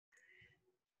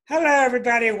Hello,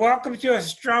 everybody. Welcome to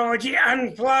Astrology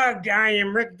Unplugged. I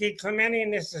am Rick DiClemente,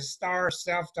 and this is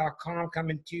starself.com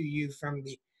coming to you from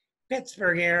the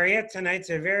Pittsburgh area. Tonight's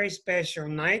a very special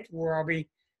night where I'll be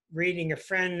reading a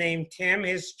friend named Tim,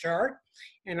 his chart.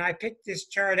 And I picked this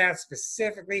chart out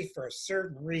specifically for a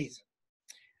certain reason.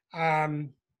 In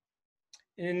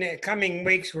the coming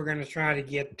weeks, we're going to try to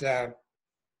get,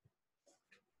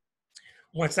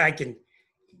 once I can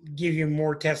give you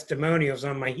more testimonials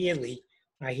on my Healy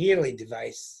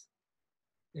device.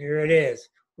 There it is.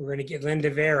 We're going to get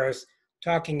Linda Veros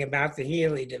talking about the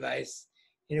Healy device.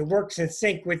 And it works in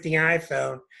sync with the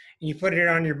iPhone. And you put it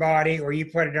on your body or you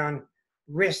put it on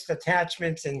wrist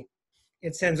attachments, and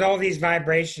it sends all these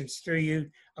vibrations through you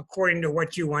according to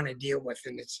what you want to deal with.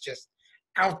 And it's just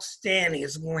outstanding.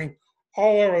 It's going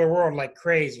all over the world like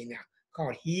crazy now,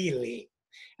 called Healy.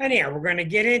 Anyhow, we're going to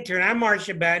get into it. I'm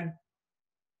Marcia Bud.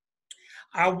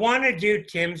 I want to do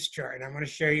Tim's chart, and I'm going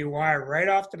to show you why right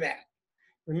off the bat.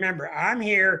 Remember, I'm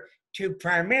here to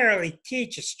primarily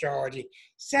teach astrology.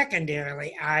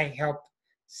 Secondarily, I help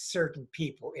certain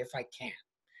people if I can.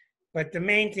 But the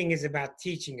main thing is about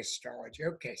teaching astrology.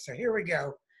 Okay, so here we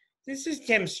go. This is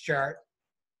Tim's chart.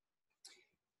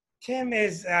 Tim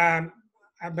is, I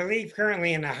believe,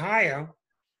 currently in Ohio.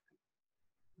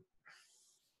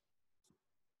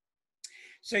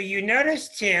 So you notice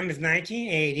Tim is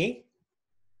 1980.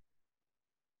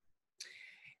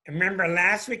 Remember,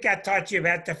 last week I taught you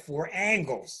about the 4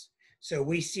 angles. So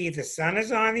we see the sun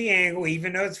is on the angle,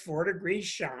 even though it's 4 degrees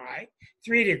shy,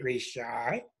 3 degrees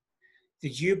shy. The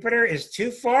Jupiter is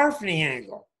too far from the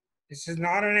angle. This is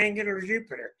not an angular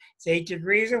Jupiter. It's 8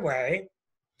 degrees away.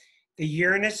 The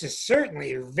Uranus is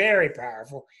certainly very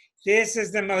powerful. This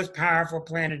is the most powerful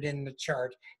planet in the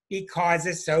chart because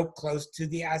it's so close to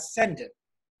the ascendant.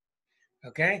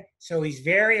 Okay? So he's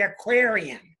very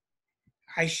Aquarian.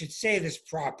 I should say this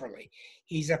properly.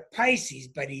 He's a Pisces,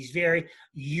 but he's very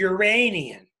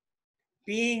Uranian.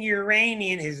 Being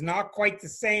Uranian is not quite the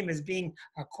same as being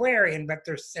Aquarian, but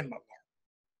they're similar.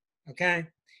 Okay?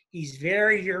 He's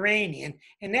very Uranian,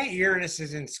 and that Uranus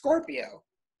is in Scorpio.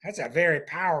 That's a very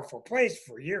powerful place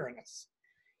for Uranus.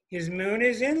 His moon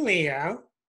is in Leo.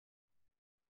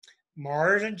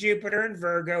 Mars and Jupiter in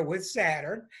Virgo with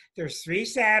Saturn. There's 3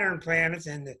 Saturn planets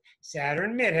in the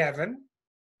Saturn midheaven.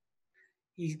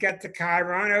 He's got the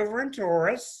Chiron over in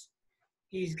Taurus.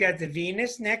 He's got the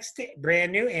Venus next to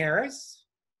brand new Eris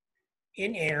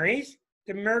in Aries.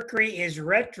 The Mercury is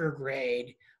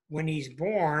retrograde when he's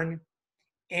born.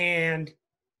 And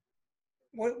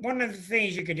one of the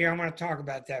things you could do, I want to talk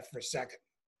about that for a second.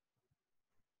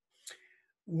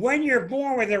 When you're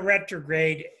born with a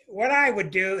retrograde, what I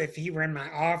would do if he were in my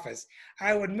office,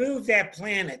 I would move that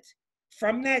planet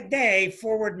from that day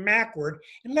forward and backward,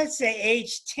 and let's say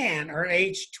age 10 or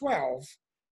age 12,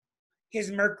 his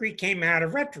Mercury came out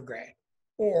of retrograde,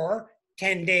 or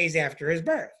 10 days after his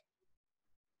birth.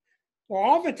 Well,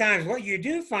 oftentimes what you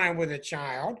do find with a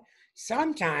child,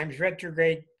 sometimes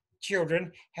retrograde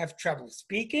children have trouble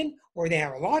speaking, or they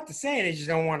have a lot to say and they just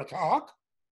don't want to talk,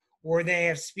 or they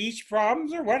have speech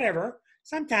problems or whatever.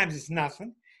 Sometimes it's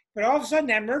nothing, but all of a sudden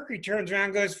that Mercury turns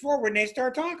around, goes forward, and they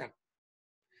start talking.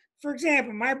 For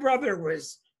example, my brother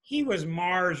was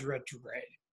Mars retrograde.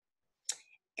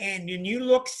 And when you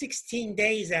look 16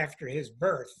 days after his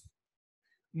birth,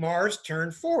 Mars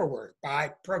turned forward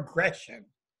by progression.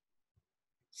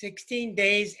 16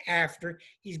 days after,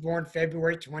 he's born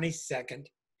February 22nd.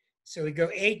 So we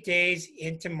go 8 days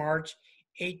into March,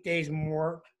 8 days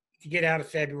more to get out of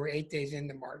February, 8 days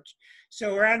into March.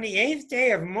 So around the 8th day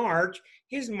of March,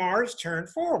 his Mars turned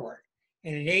forward.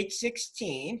 And at age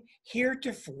 16,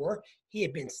 heretofore, he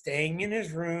had been staying in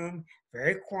his room,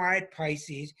 very quiet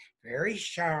Pisces, very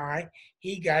shy.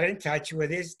 He got in touch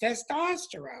with his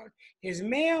testosterone, his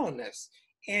maleness,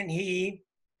 and he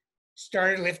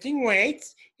started lifting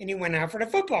weights, and he went out for the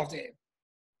football team.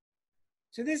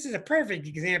 So this is a perfect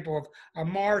example of a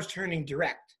Mars turning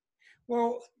direct.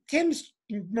 Well, Tim's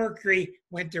Mercury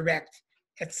went direct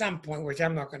at some point, which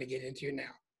I'm not going to get into now.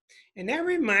 And that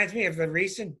reminds me of the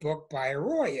recent book by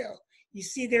Arroyo. You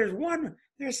see, there's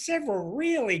several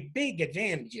really big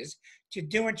advantages to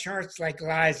doing charts like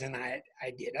Liza and I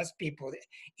did, us people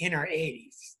in our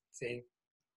 80s, see?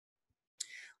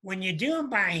 When you do them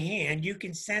by hand, you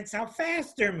can sense how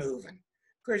fast they're moving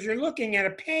because you're looking at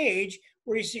a page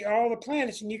where you see all the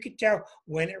planets and you can tell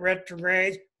when it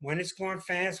retrogrades, when it's going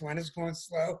fast, when it's going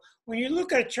slow. When you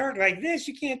look at a chart like this,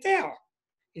 you can't tell.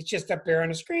 It's just up there on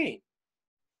the screen.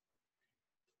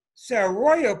 So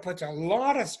Arroyo puts a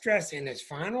lot of stress in his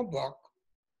final book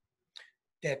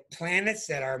that planets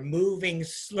that are moving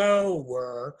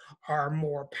slower are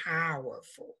more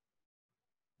powerful.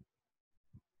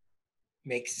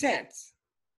 Makes sense.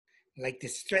 Like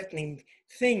this threatening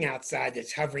thing outside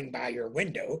that's hovering by your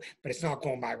window, but it's not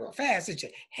going by real fast. It's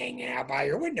just hanging out by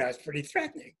your window. It's pretty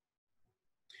threatening.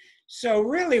 So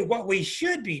really what we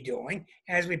should be doing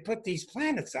as we put these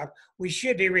planets up, we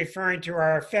should be referring to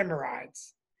our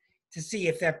ephemerides to see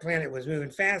if that planet was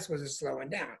moving fast, was it slowing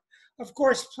down? Of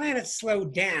course, planets slow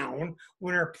down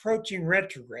when they're approaching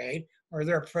retrograde or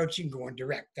they're approaching going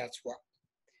direct. That's what.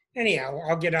 Anyhow,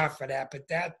 I'll get off of that, but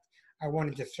that I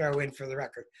wanted to throw in for the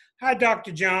record. Hi,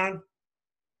 Dr. John.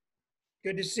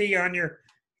 Good to see you on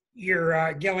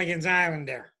your Gilligan's Island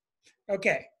there.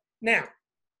 Okay, now,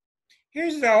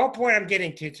 here's the whole point I'm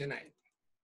getting to tonight.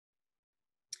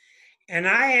 And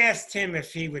I asked him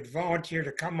if he would volunteer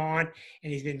to come on,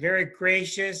 and he's been very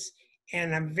gracious,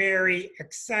 and I'm very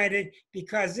excited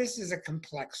because this is a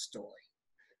complex story.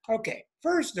 Okay,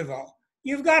 first of all,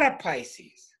 you've got a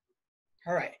Pisces.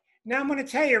 All right, now I'm going to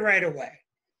tell you right away.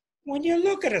 When you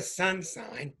look at a sun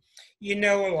sign, you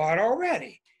know a lot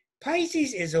already.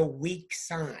 Pisces is a weak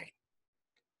sign.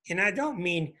 And I don't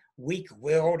mean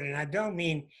weak-willed, and I don't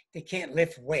mean they can't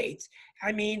lift weights.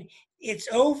 I mean,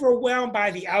 it's overwhelmed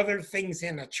by the other things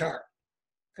in the chart.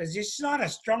 Because it's not a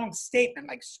strong statement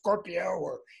like Scorpio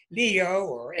or Leo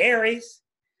or Aries.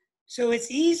 So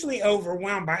it's easily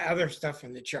overwhelmed by other stuff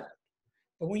in the chart.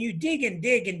 But when you dig and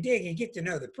dig and dig and get to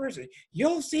know the person,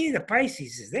 you'll see the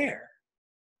Pisces is there.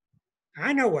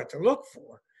 I know what to look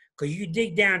for because you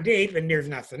dig down deep and there's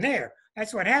nothing there.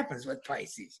 That's what happens with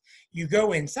Pisces. You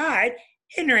go inside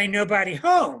and there ain't nobody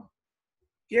home.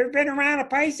 You ever been around a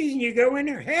Pisces and you go in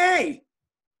there, hey,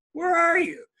 where are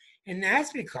you? And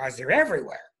that's because they're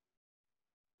everywhere.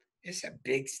 It's a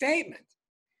big statement.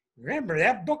 Remember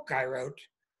that book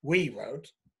we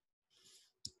wrote,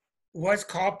 was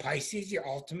called Pisces, the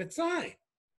Ultimate Sign.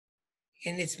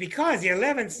 And it's because the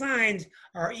 11 signs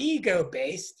are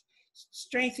ego-based,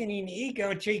 strengthening the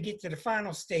ego until you get to the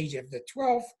final stage of the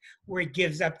 12th, where it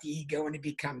gives up the ego and it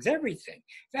becomes everything.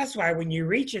 That's why when you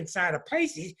reach inside of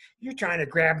Pisces, you're trying to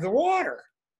grab the water.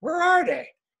 Where are they?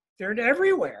 They're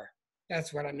everywhere.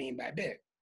 That's what I mean by big.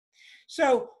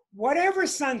 So whatever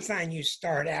sun sign you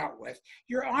start out with,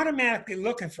 you're automatically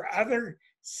looking for other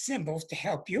symbols to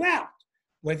help you out.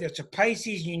 Whether it's a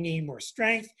Pisces, you need more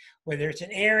strength. Whether it's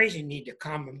an Aries, you need to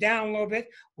calm them down a little bit.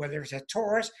 Whether it's a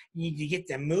Taurus, you need to get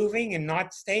them moving and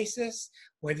not stasis.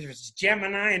 Whether it's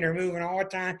Gemini and they're moving all the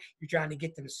time, you're trying to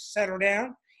get them to settle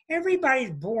down.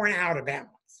 Everybody's born out of balance.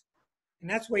 And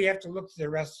that's where you have to look to the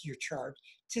rest of your chart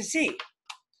to see.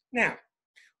 Now,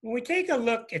 when we take a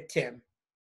look at Tim,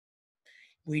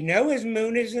 we know his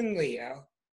moon is in Leo.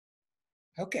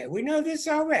 Okay, we know this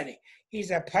already. He's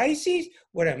a Pisces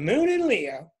with a moon in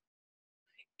Leo,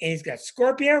 and he's got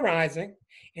Scorpio rising,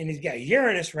 and he's got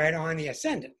Uranus right on the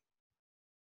ascendant.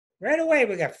 Right away,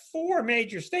 we got 4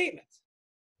 major statements.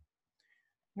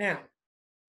 Now,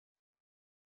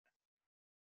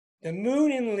 the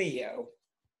moon in Leo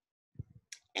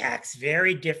acts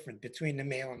very different between the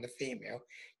male and the female,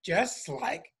 just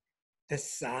like the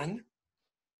sun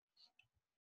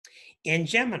in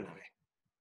Gemini.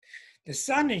 The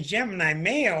sun in Gemini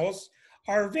males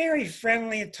are very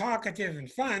friendly and talkative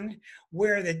and fun,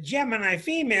 where the Gemini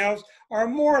females are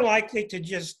more likely to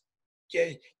just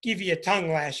give you a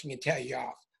tongue lashing and tell you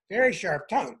off. Very sharp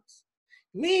tongues.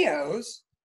 Leo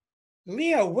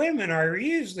women are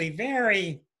usually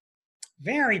very,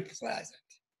 very pleasant.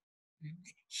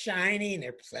 Shiny and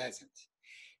they're pleasant.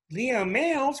 Leo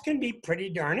males can be pretty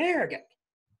darn arrogant.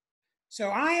 So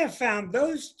I have found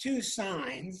those 2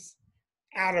 signs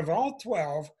out of all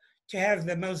 12 to have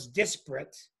the most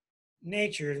disparate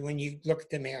natures when you look at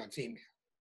the male and female.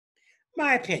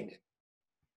 My opinion.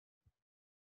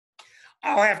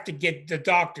 I'll have to get the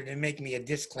doctor to make me a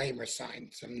disclaimer sign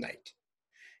some night.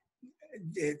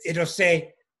 It'll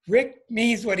say, Rick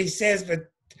means what he says,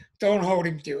 but don't hold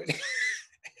him to it.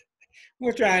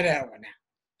 We'll try that one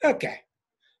out. Okay.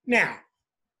 Now,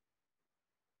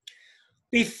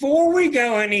 before we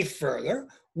go any further,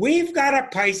 we've got a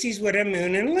Pisces with a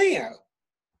moon in Leo.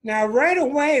 Now, right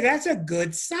away, that's a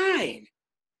good sign,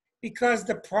 because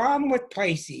the problem with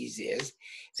Pisces is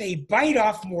they bite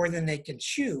off more than they can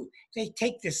chew. They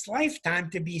take this lifetime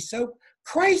to be so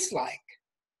Christ-like.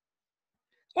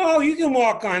 Oh, you can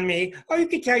walk on me. Oh, you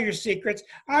can tell your secrets.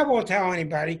 I won't tell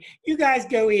anybody. You guys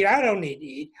go eat. I don't need to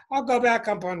eat. I'll go back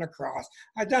up on the cross.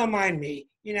 I don't mind me.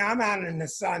 You know, I'm out in the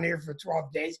sun here for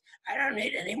 12 days. I don't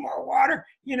need any more water.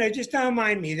 You know, just don't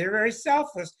mind me. They're very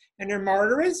selfless and they're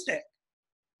martyristic.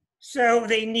 So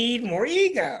they need more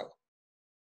ego.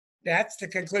 That's the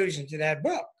conclusion to that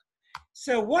book.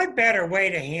 So what better way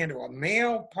to handle a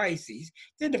male Pisces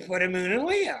than to put a moon in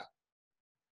Leo?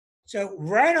 So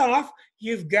right off,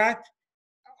 you've got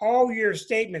all your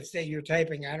statements that you're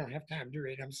typing. I don't have time to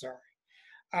read, I'm sorry.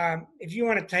 If you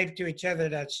want to type to each other,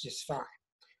 that's just fine.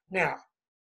 Now,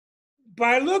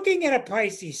 by looking at a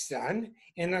Pisces sun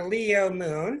and a Leo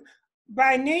moon,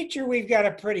 by nature, we've got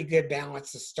a pretty good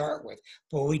balance to start with,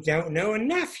 but we don't know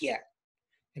enough yet.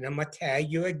 And I'm going to tell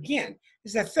you again,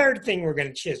 this is the third thing we're going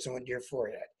to chisel into your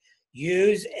forehead.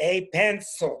 Use a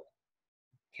pencil,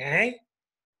 okay?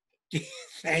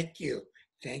 Thank you.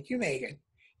 Thank you, Megan.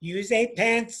 Use a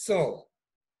pencil.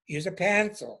 Use a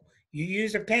pencil. You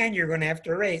use a pen, you're going to have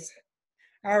to erase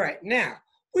it. All right, now,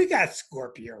 we got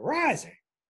Scorpio rising.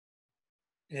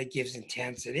 And it gives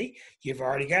intensity. You've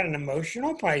already got an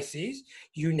emotional Pisces.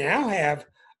 You now have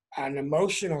an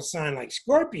emotional sign like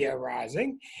Scorpio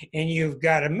rising, and you've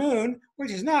got a moon,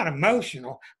 which is not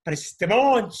emotional, but it's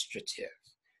demonstrative.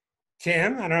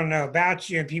 Tim, I don't know about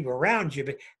you and people around you,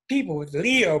 but people with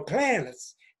Leo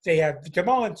planets, they have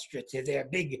demonstrative, they have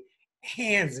big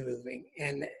hands moving,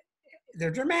 and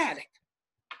they're dramatic.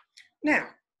 Now,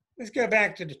 let's go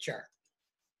back to the chart.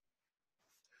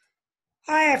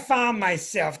 I have found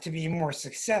myself to be more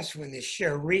successful in this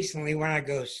show recently when I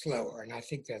go slower, and I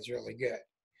think that's really good.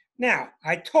 Now,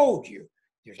 I told you,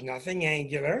 there's nothing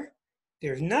angular.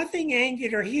 There's nothing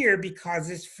angular here because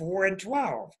it's 4 and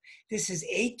 12. This is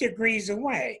 8 degrees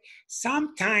away.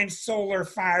 Sometimes solar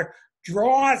fire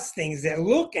draws things that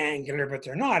look angular, but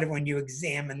they're not when you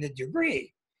examine the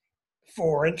degree,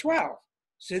 4 and 12.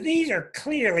 So these are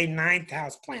clearly 9th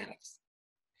house planets.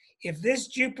 If this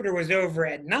Jupiter was over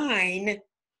at 9,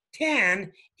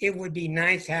 10, it would be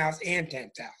 9th house and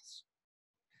 10th house.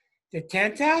 The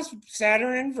 10th house,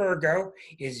 Saturn in Virgo,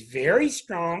 is very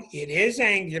strong. It is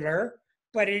angular,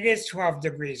 but it is 12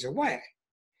 degrees away.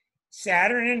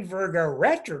 Saturn in Virgo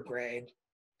retrograde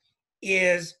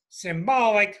is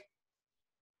symbolic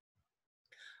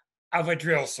of a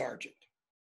drill sergeant.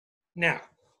 Now,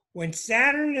 when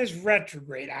Saturn is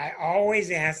retrograde, I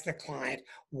always ask the client,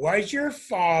 was your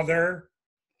father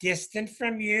distant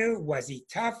from you? Was he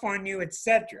tough on you,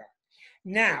 etc.?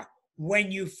 Now,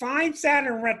 when you find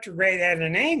Saturn retrograde at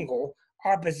an angle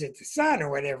opposite the sun or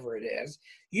whatever it is,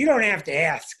 you don't have to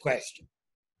ask the question.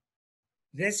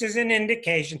 This is an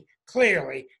indication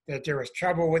clearly that there was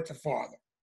trouble with the father.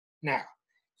 Now,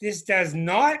 this does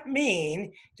not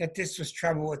mean that this was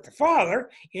trouble with the father.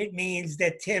 It means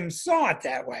that Tim saw it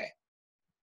that way.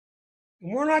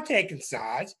 And we're not taking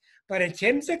sides, but in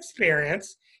Tim's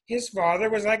experience, his father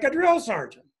was like a drill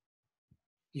sergeant.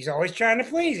 He's always trying to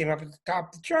please him up at the top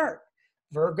of the chart.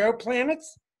 Virgo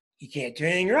planets, you can't do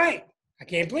anything right. I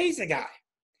can't please the guy.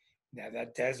 Now,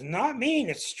 that does not mean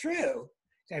it's true.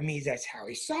 That means that's how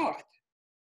he saw it.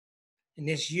 And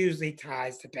this usually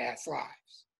ties to past lives.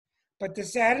 But the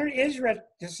Saturn is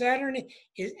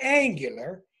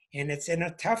angular, and it's in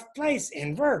a tough place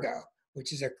in Virgo,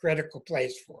 which is a critical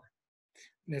place for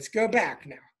it. Let's go back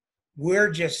now.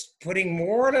 We're just putting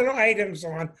more little items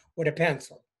on with a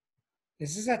pencil.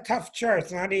 This is a tough chart.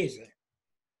 It's not easy.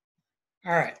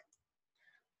 All right.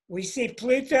 We see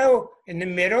Pluto in the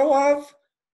middle of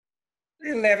the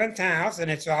 11th house, and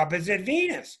it's opposite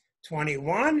Venus.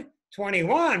 21,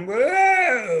 21.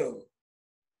 Whoa!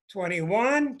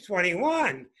 21,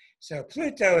 21. So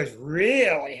Pluto is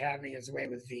really having his way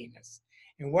with Venus.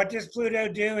 And what does Pluto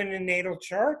do in the natal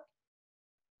chart?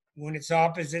 When it's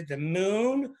opposite the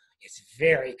moon, it's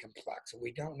very complex.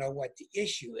 We don't know what the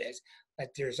issue is, but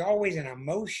there's always an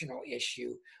emotional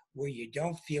issue where you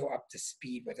don't feel up to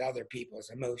speed with other people's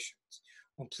emotions.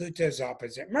 When Pluto's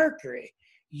opposite Mercury,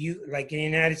 you, like in the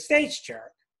United States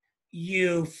chart,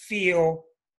 you feel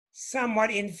somewhat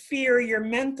inferior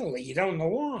mentally. You don't know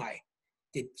why.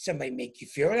 Did somebody make you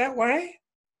feel that way?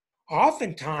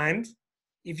 Oftentimes,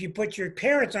 if you put your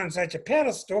parents on such a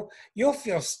pedestal, you'll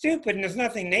feel stupid and there's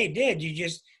nothing they did. You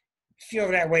just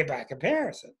feel that way by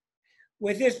comparison.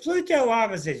 With this Pluto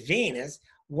opposite Venus,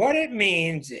 what it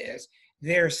means is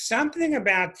there's something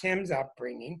about Tim's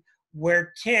upbringing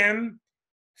where Tim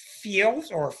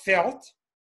feels or felt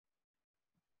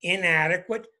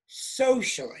inadequate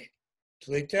socially.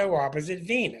 Pluto opposite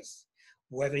Venus.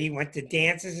 Whether he went to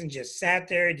dances and just sat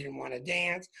there, he didn't want to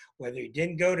dance, whether he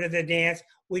didn't go to the dance,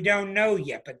 we don't know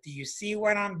yet. But do you see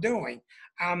what I'm doing?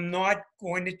 I'm not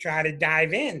going to try to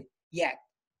dive in yet.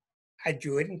 I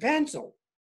drew it in pencil.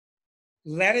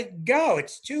 Let it go.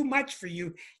 It's too much for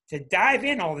you to dive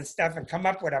in all this stuff and come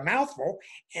up with a mouthful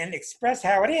and express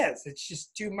how it is. It's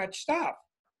just too much stuff.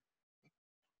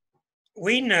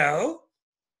 We know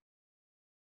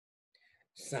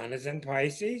Sun is in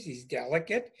Pisces. He's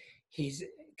delicate. He's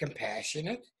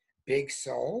compassionate, big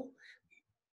soul.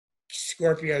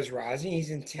 Scorpio is rising.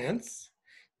 He's intense.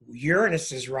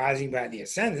 Uranus is rising by the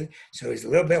ascendant, so he's a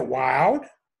little bit wild.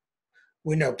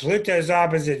 We know Pluto's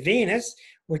opposite Venus,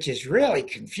 which is really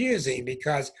confusing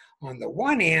because on the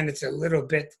one hand, it's a little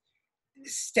bit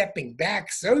stepping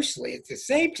back socially. At the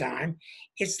same time,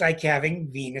 it's like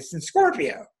having Venus in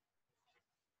Scorpio.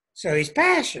 So he's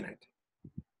passionate.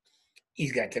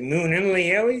 He's got the moon in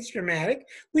Leo. He's dramatic.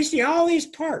 We see all these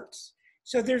parts.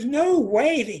 So there's no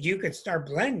way that you could start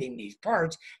blending these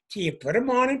parts till you put them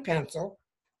on in pencil,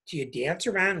 till you dance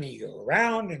around and you go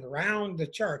around and around the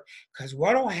chart. Because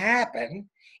what will happen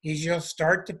is you'll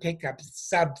start to pick up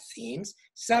sub-themes,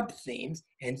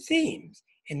 and themes.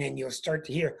 And then you'll start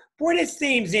to hear, boy, there's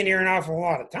themes in here an awful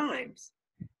lot of times.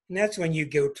 And that's when you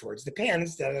go towards the pen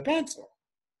instead of the pencil.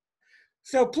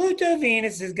 So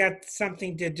Pluto-Venus has got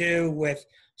something to do with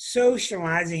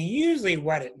socializing, usually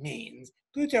what it means.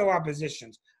 Pluto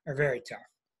oppositions are very tough.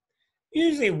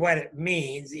 Usually what it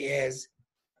means is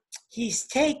he's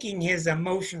taking his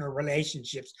emotional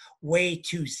relationships way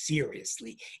too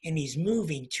seriously, and he's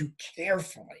moving too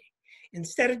carefully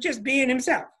instead of just being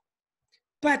himself.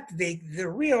 But the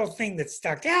real thing that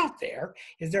stuck out there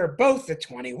is they're both at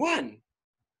 21.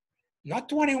 Not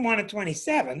 21 and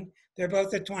 27, they're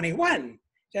both at 21.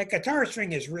 That guitar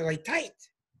string is really tight.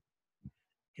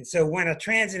 And so when a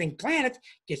transiting planet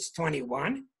gets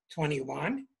 21,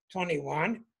 21,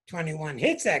 21, 21,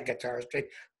 hits that guitar string,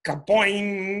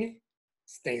 kaboing,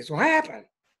 things will happen.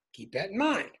 Keep that in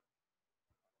mind.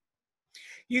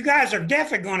 You guys are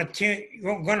definitely going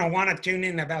to want to tune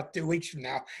in about 2 weeks from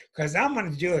now because I'm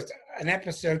going to do an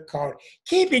episode called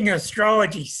Keeping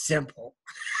Astrology Simple.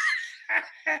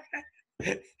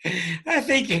 I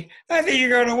think you're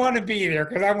going to want to be there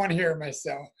because I want to hear it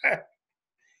myself.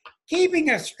 Keeping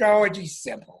astrology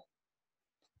simple.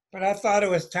 But I thought it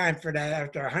was time for that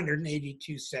after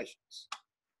 182 sessions.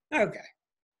 Okay.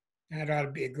 That ought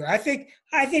to be a good. I think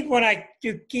when I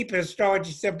do keep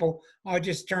astrology simple, I'll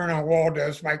just turn on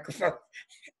Waldo's microphone.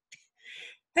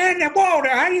 And Waldo,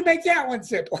 how do you make that one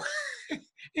simple?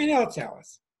 And he'll tell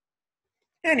us.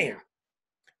 Anyhow,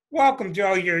 welcome to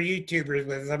all your YouTubers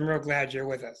with us. I'm real glad you're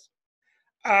with us.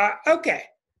 Okay,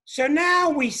 so now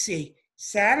we see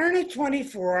Saturn at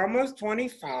 24, almost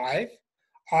 25,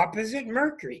 opposite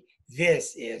Mercury.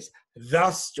 This is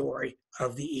the story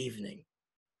of the evening.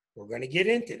 We're going to get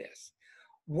into this.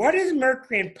 What does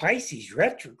Mercury in Pisces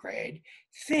retrograde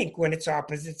think when it's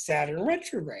opposite Saturn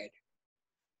retrograde?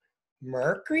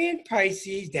 Mercury in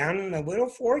Pisces, down in the little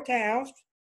fourth house,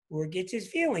 where it gets his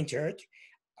feeling church,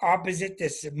 opposite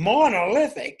this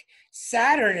monolithic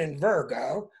Saturn in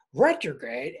Virgo,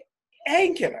 retrograde,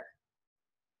 angular.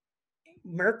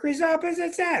 Mercury's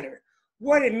opposite Saturn.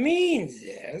 What it means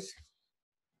is,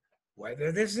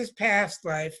 whether this is past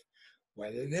life,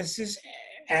 whether this is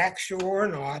actual or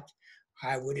not,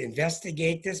 I would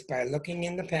investigate this by looking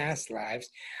in the past lives,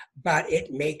 but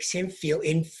it makes him feel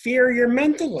inferior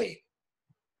mentally.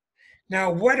 Now,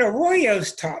 what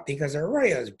Arroyo's taught, because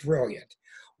Arroyo's brilliant,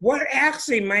 what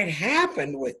actually might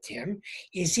happen with Tim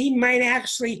is he might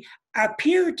actually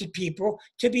appear to people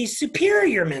to be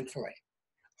superior mentally,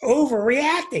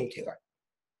 overreacting to it.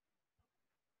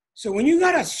 So when you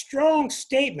got a strong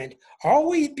statement,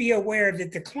 always be aware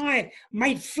that the client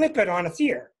might flip it on its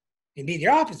ear and be the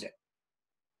opposite.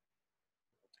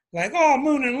 Like, oh,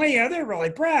 Moon and Leo, they're really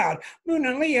proud. Moon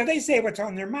and Leo, they say what's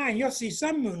on their mind. You'll see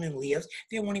some Moon and Leos,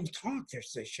 they won't even talk, they're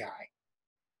so shy.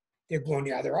 They're going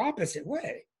the other opposite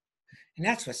way. And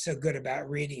that's what's so good about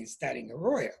reading and studying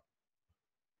Arroyo.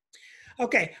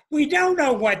 Okay, we don't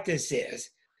know what this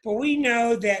is, but we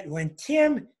know that when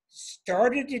Tim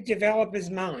started to develop his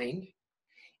mind,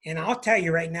 and I'll tell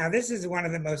you right now, this is one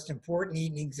of the most important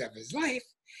evenings of his life,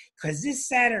 because this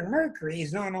Saturn Mercury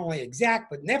is not only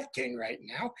exact with Neptune right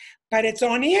now, but it's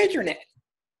on the internet.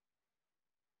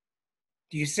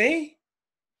 Do you see?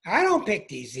 I don't pick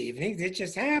these evenings, it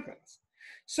just happens.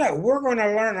 So we're going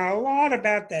to learn a lot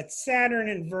about that Saturn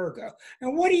in Virgo.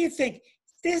 And what do you think?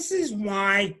 This is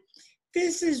why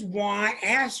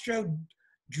astro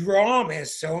drama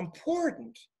is so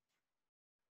important.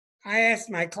 I asked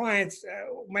my clients,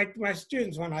 my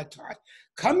students when I taught,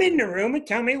 come in the room and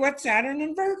tell me what Saturn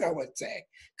and Virgo would say.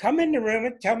 Come in the room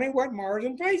and tell me what Mars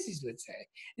and Pisces would say.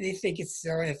 And they think it's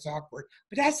silly, it's awkward,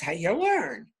 but that's how you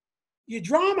learn. You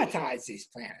dramatize these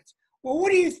planets. Well,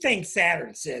 what do you think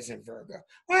Saturn says in Virgo?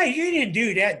 Well, you didn't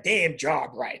do that damn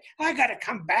job right. I got to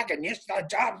come back and this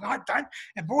job's not done.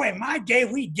 And boy, in my day,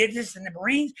 we did this in the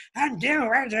Marines. I'm doing.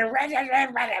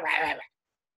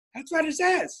 That's what it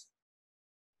says.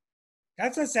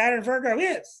 That's what Saturn Virgo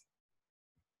is.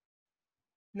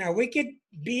 Now, we could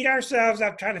beat ourselves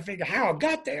up trying to figure how it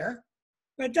got there,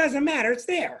 but it doesn't matter. It's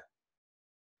there.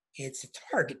 It's a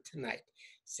target tonight.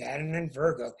 Saturn and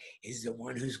Virgo is the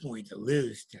one who's going to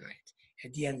lose tonight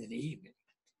at the end of the evening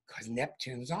because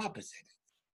Neptune's opposite.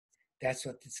 That's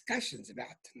what the discussion's about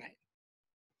tonight.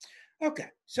 Okay,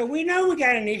 so we know we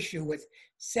got an issue with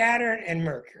Saturn and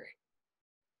Mercury.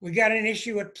 We got an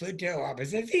issue with Pluto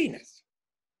opposite Venus.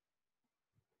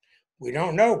 We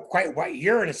don't know quite what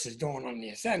Uranus is doing on the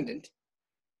ascendant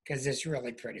because it's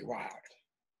really pretty wild.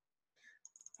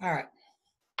 All right.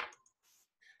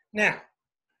 Now,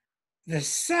 the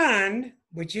sun,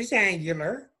 which is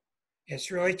angular, it's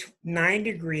really 9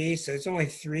 degrees, so it's only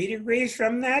 3 degrees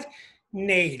from that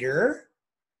nadir,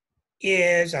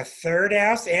 is a third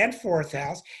house and fourth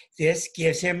house. This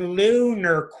gives him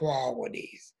lunar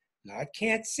qualities, not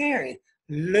Cancerian,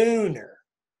 lunar.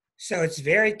 So it's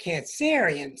very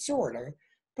Cancerian, sort of,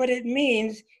 but it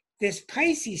means this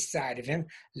Pisces side of him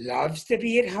loves to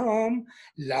be at home,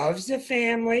 loves the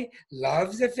family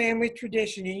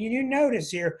tradition. And you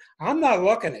notice here, I'm not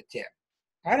looking at Tim.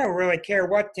 I don't really care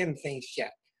what Tim thinks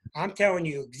yet. I'm telling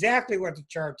you exactly what the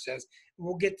chart says.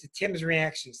 We'll get to Tim's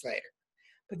reactions later.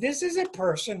 But this is a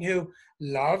person who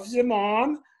loves the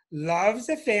mom, loves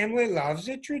the family, loves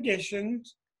the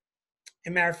traditions.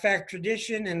 As a matter of fact,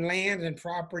 tradition and land and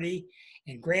property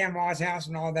and grandma's house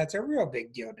and all that's a real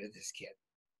big deal to this kid.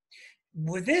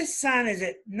 Well, this sun is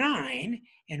at 9,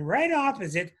 and right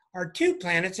opposite are 2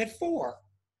 planets at 4.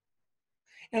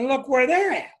 And look where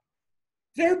they're at.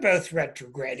 They're both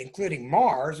retrograde, including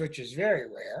Mars, which is very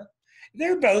rare.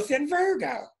 They're both in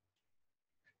Virgo.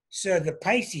 So the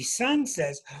Pisces sun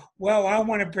says, well, I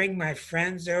want to bring my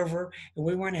friends over, and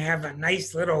we want to have a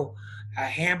nice little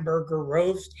hamburger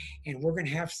roast, and we're going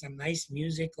to have some nice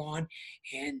music on.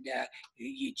 And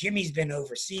Jimmy's been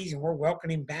overseas, and we're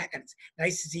welcoming him back, and it's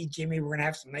nice to see Jimmy. We're going to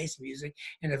have some nice music.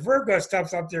 And the Virgo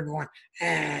stuff's up there going,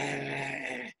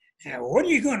 when are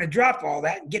you going to drop all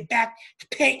that and get back to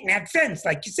painting that fence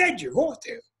like you said you're going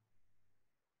to?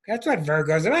 That's what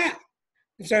Virgo's about.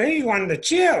 And so he wanted to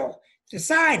chill. The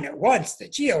sign that wants to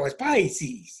chill is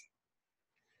Pisces.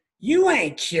 You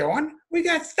ain't chilling. We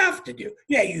got stuff to do.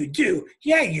 Yeah, you do.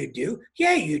 Yeah, you do.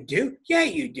 Yeah, you do. Yeah,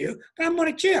 you do. But I'm going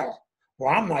to chill.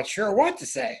 Well, I'm not sure what to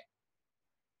say.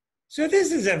 So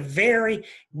this is a very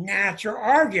natural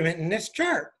argument in this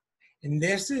chart. And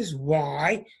this is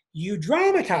why you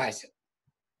dramatize it.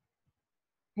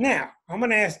 Now, I'm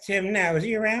going to ask Tim now. Is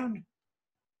he around?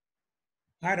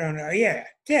 I don't know. Yeah,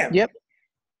 Tim. Yep.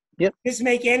 Does this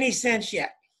make any sense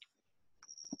yet?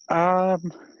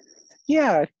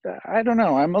 Yeah, I don't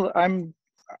know. I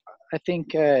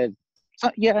think,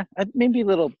 yeah, maybe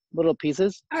little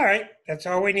pieces. All right, that's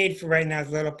all we need for right now is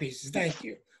little pieces. Thank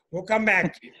you. We'll come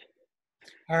back to you.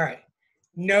 All right.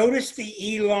 Notice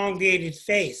the elongated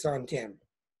face on Tim.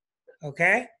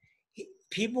 Okay?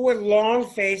 People with long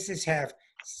faces have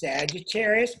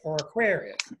Sagittarius or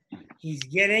Aquarius. He's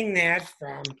getting that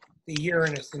from the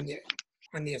Uranus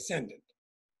on the ascendant.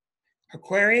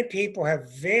 Aquarian people have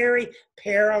very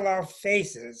parallel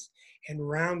faces and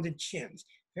rounded chins,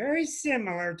 very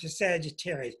similar to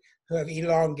Sagittarius, who have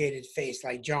elongated face,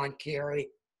 like John Kerry.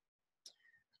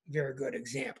 Very good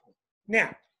example.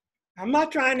 Now, I'm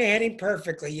not trying to hit him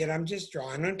perfectly yet. I'm just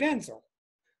drawing on pencil.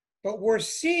 But we're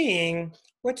seeing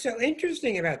what's so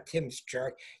interesting about Tim's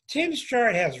chart. Tim's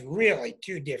chart has really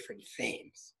 2 different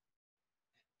themes.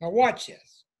 Now watch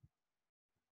this.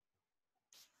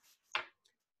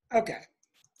 Okay.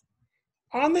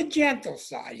 On the gentle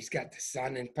side, he's got the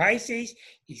sun in Pisces.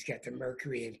 He's got the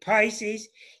Mercury in Pisces.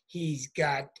 He's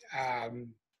got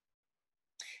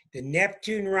the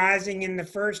Neptune rising in the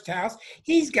first house.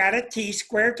 He's got a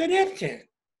T-square to Neptune.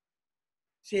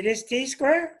 See this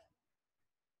T-square?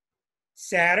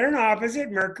 Saturn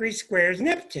opposite Mercury squares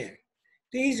Neptune.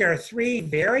 These are 3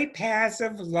 very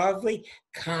passive, lovely,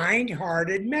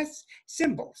 kind-hearted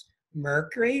symbols.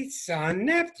 Mercury, Sun,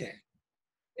 Neptune.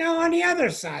 Now on the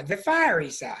other side, the fiery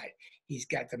side, he's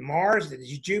got the Mars, the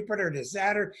Jupiter, the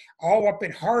Saturn, all up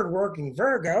in hard-working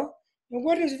Virgo. And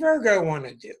what does Virgo want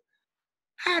to do?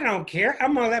 I don't care.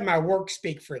 I'm going to let my work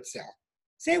speak for itself.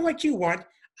 Say what you want.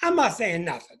 I'm not saying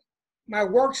nothing. My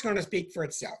work's going to speak for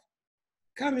itself.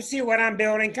 Come and see what I'm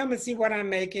building. Come and see what I'm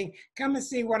making. Come and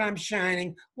see what I'm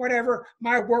shining. Whatever.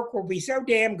 My work will be so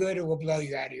damn good it will blow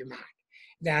you out of your mind.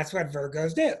 That's what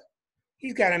Virgos do.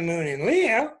 He's got a moon in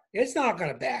Leo. It's not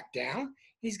going to back down.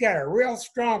 He's got a real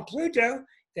strong Pluto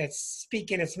that's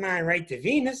speaking its mind right to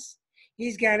Venus.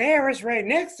 He's got Eris right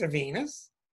next to Venus.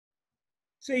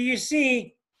 So you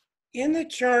see, in the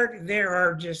chart, there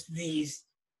are just these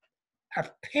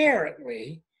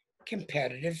apparently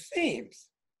competitive themes.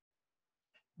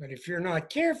 But if you're not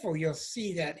careful, you'll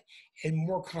see that in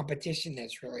more competition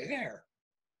that's really there.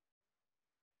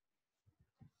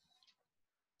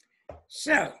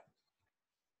 So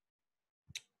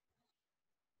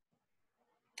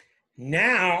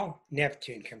now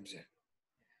Neptune comes in.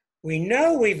 We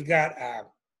know we've got a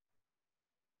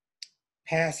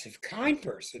passive, kind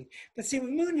person, but see, with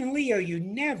Moon and Leo, you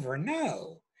never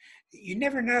know. You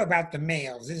never know about the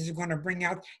males. Is it going to bring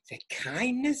out the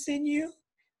kindness in you,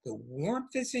 the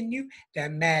warmth that's in you,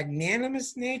 that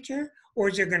magnanimous nature, or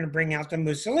is it going to bring out the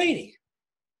Mussolini?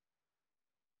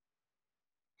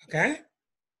 Okay?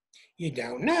 You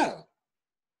don't know.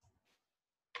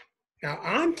 Now,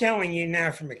 I'm telling you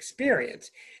now from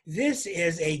experience, this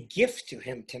is a gift to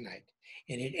him tonight.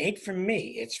 And it ain't from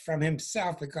me, it's from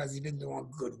himself because he's been doing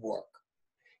good work.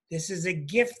 This is a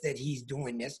gift that he's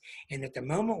doing this. And at the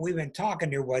moment we've been talking,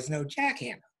 there was no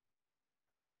jackhammer.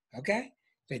 Okay?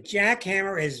 The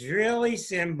jackhammer is really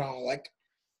symbolic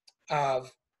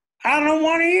of, I don't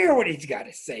want to hear what he's got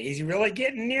to say. He's really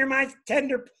getting near my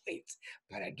tender points.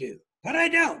 But I do. But I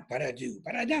don't. But I do.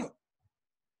 But I don't.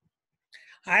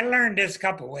 I learned this a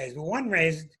couple ways. But one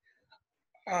way,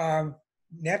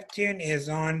 Neptune is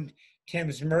on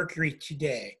Tim's Mercury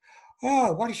today.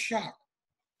 Oh, what a shock.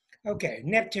 Okay,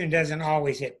 Neptune doesn't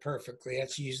always hit perfectly.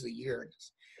 That's usually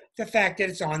Uranus. The fact that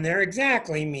it's on there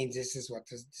exactly means this is what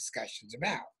this discussion's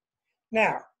about.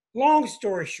 Now, long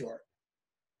story short,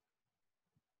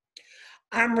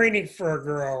 I'm reading for a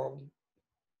girl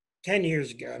 10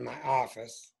 years ago in my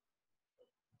office,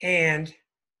 and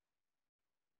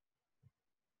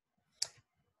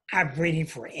I'm reading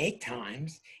for 8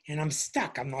 times, and I'm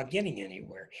stuck. I'm not getting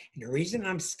anywhere. And the reason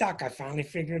I'm stuck, I finally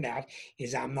figured out,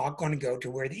 is I'm not going to go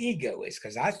to where the ego is,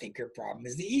 because I think your problem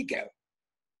is the ego.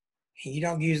 And you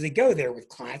don't usually go there with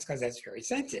clients because that's very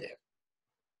sensitive.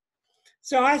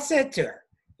 So I said to her,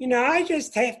 I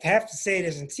just have to say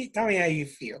this and tell me how you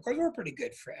feel, because we're pretty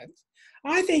good friends.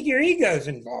 I think your ego's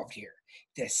involved here.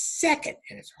 The second,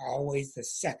 and it's always the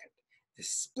second, the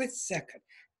split second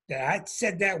that I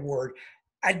said that word,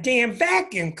 a damn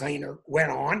vacuum cleaner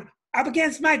went on up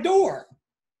against my door.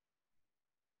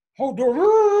 Whole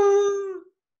door.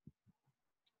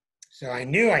 So I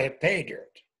knew I had paid her.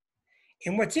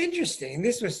 And what's interesting,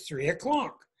 this was 3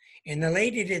 o'clock. And the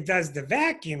lady that does the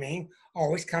vacuuming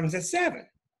always comes at 7.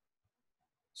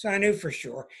 So I knew for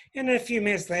sure. And then a few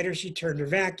minutes later, she turned her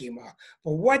vacuum off.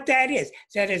 But what that is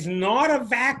not a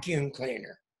vacuum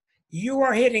cleaner. You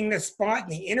are hitting the spot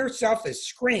and the inner self is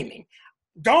screaming,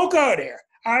 don't go there.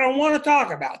 I don't want to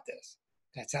talk about this.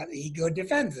 That's how the ego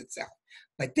defends itself.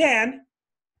 But then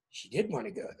she did want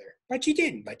to go there, but she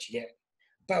didn't, but she did.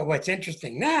 But what's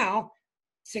interesting now,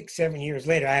 6, 7 years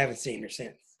later, I haven't seen her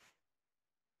since.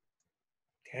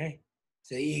 Okay?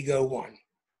 So the ego won.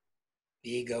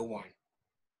 The ego won.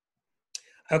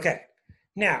 Okay.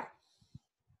 Now,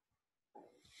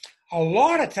 a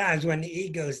lot of times when the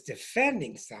ego is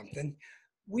defending something,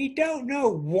 we don't know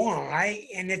why,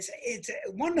 and it's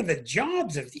one of the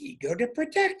jobs of the ego to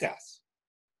protect us.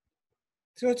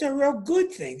 So it's a real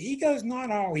good thing. The ego is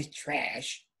not always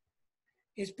trash.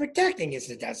 It's protecting us.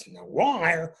 It doesn't know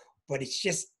why, but it's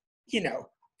just, if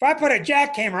I put a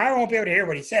jackhammer, I won't be able to hear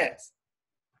what he says.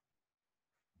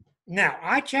 Now,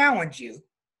 I challenge you,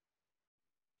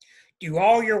 do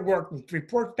all your work and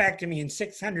report back to me in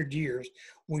 600 years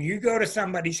when you go to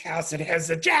somebody's house that has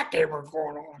a jackhammer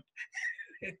going on.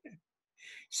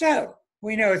 So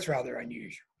we know it's rather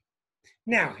unusual.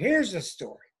 Now, here's the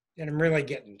story that I'm really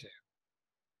getting to.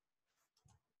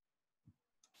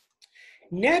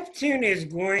 Neptune is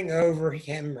going over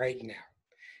him right now.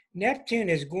 Neptune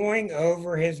is going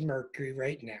over his Mercury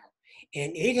right now.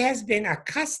 And it has been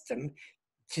accustomed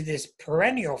to this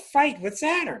perennial fight with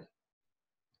Saturn.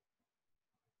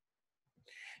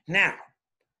 Now,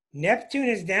 Neptune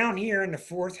is down here in the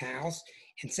 4th house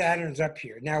and Saturn's up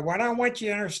here. Now, what I want you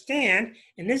to understand,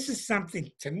 and this is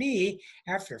something to me,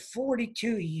 after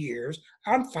 42 years,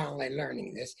 I'm finally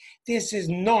learning this. This is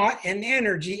not an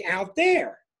energy out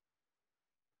there.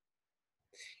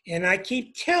 And I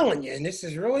keep telling you, and this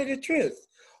is really the truth,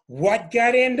 what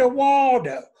got into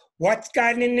Waldo? What's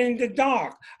gotten into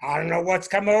Doc? I don't know what's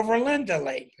come over Linda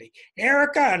lately.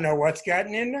 Erica, I know what's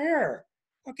gotten into her.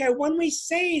 Okay, when we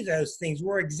say those things,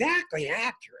 we're exactly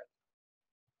accurate.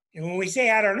 And when we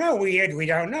say, I don't know, we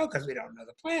don't know because we don't know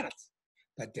the planets.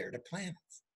 But they're the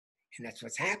planets. And that's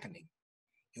what's happening.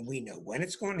 And we know when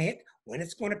it's going to hit, when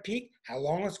it's going to peak, how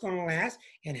long it's going to last,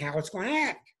 and how it's going to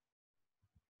act.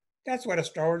 That's what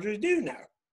astrologers do know.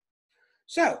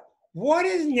 So, what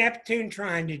is Neptune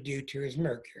trying to do to his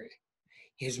Mercury?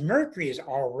 His Mercury is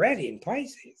already in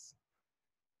Pisces.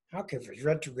 I don't care if it's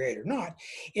retrograde or not.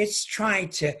 It's trying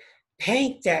to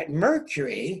paint that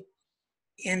Mercury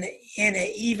in an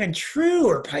even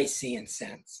truer Piscean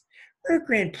sense.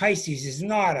 Mercury in Pisces is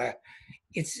not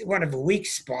it's one of the weak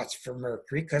spots for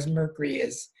Mercury because Mercury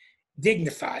is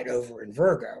dignified over in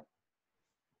Virgo.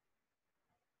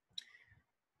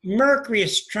 Mercury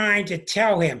is trying to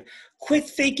tell him, quit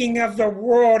thinking of the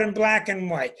world in black and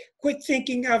white. Quit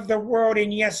thinking of the world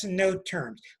in yes and no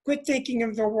terms. Quit thinking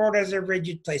of the world as a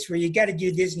rigid place where you got to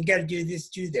do this and you got to do this,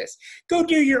 do this. Go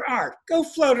do your art. Go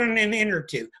float on an inner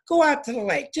tube. Go out to the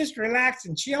lake. Just relax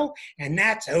and chill, and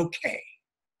that's okay.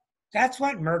 That's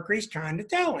what Mercury's trying to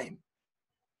tell him.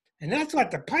 And that's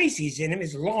what the Pisces in him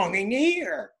is longing to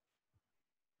hear.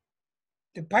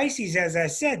 The Pisces, as I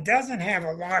said, doesn't have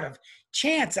a lot of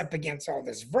chance up against all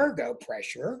this Virgo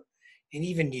pressure and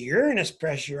even the Uranus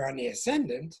pressure on the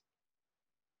ascendant.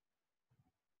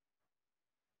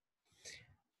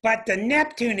 But the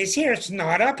Neptune is here. It's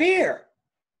not up here.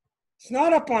 It's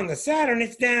not up on the Saturn.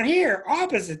 It's down here,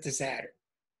 opposite the Saturn.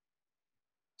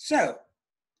 So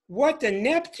what the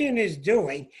Neptune is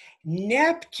doing,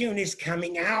 Neptune is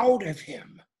coming out of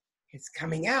him. It's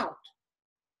coming out.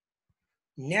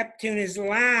 Neptune is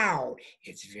loud.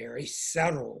 It's very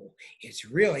subtle. It's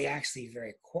really actually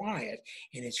very quiet.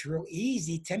 And it's real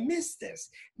easy to miss this.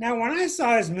 Now, when I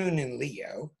saw his moon in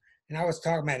Leo, and I was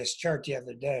talking about his chart the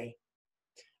other day,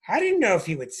 I didn't know if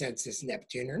he would sense this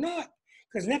Neptune or not.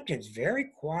 Because Neptune's very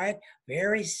quiet,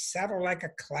 very subtle like a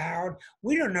cloud.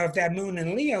 We don't know if that moon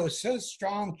in Leo is so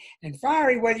strong and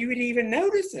fiery whether you would even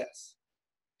notice this.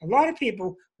 A lot of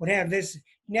people would have this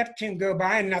Neptune go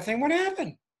by and nothing would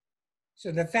happen.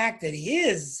 So the fact that he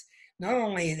is, not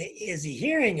only is he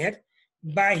hearing it,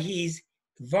 but he's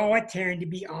volunteering to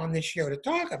be on the show to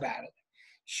talk about it,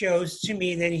 shows to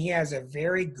me that he has a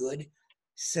very good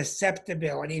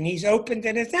susceptibility and he's open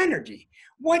to this energy.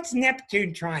 What's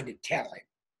Neptune trying to tell him?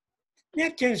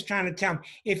 Neptune's trying to tell him,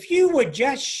 if you would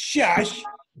just shush,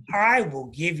 I will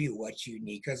give you what you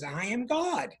need because I am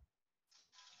God.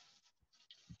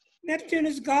 Neptune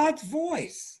is God's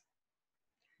voice.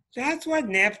 That's what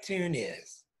Neptune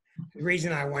is. The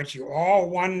reason I want you all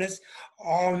oneness,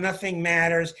 all nothing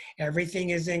matters,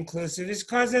 everything is inclusive is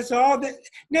because it's all that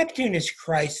Neptune is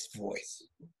Christ's voice,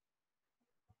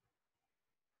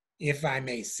 if I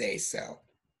may say so.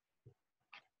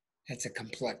 That's a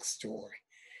complex story.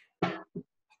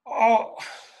 All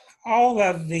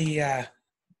of the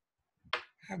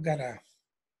I've got a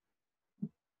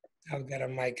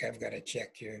mic I've got to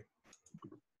check here.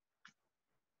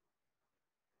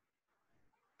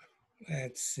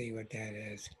 Let's see what that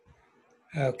is.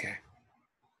 Okay.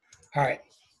 All right.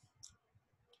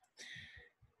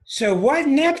 So what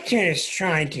Neptune is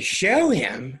trying to show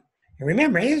him, and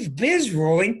remember, his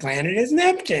ruling planet is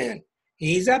Neptune.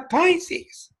 He's a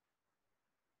Pisces.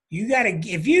 You got to,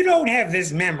 if you don't have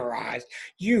this memorized,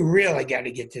 you really got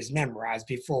to get this memorized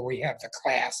before we have the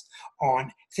class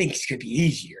on things could be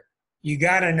easier. You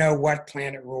got to know what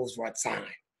planet rules what sign.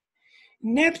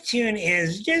 Neptune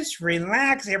is just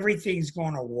relax, everything's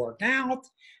going to work out.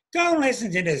 Don't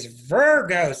listen to this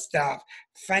Virgo stuff.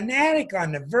 Fanatic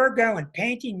on the Virgo and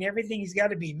painting, everything's got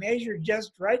to be measured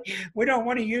just right. We don't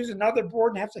want to use another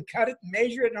board and have to cut it and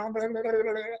measure it. And blah, blah, blah,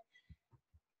 blah.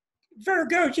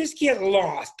 Virgo, just get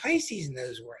lost. Pisces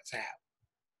knows where it's at.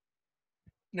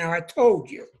 Now, I told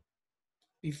you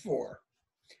before,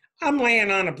 I'm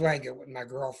laying on a blanket with my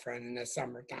girlfriend in the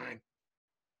summertime.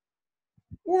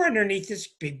 We're underneath this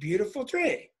big, beautiful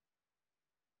tree.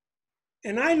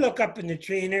 And I look up in the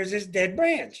tree and there's this dead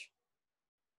branch.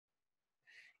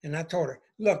 And I told her,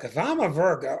 look, if I'm a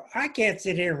Virgo, I can't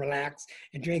sit here and relax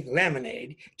and drink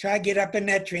lemonade till I get up in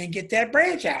that tree and get that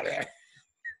branch out of there.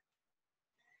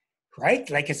 Right?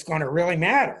 Like it's going to really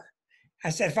matter. I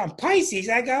said, if I'm Pisces,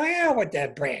 I go, hell with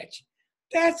that branch.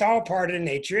 That's all part of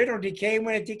nature. It'll decay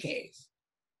when it decays.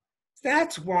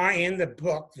 That's why in the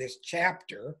book, this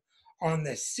chapter on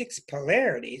the 6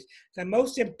 polarities, the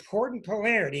most important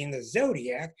polarity in the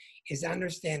zodiac is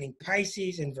understanding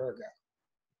Pisces and Virgo.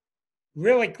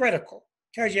 Really critical.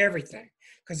 Tells you everything.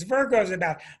 Because Virgo is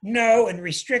about no and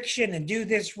restriction and do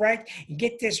this right and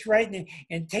get this right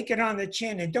and take it on the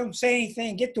chin and don't say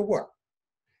anything, get to work.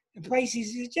 And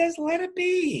Pisces is just let it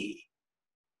be.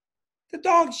 The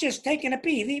dog's just taking a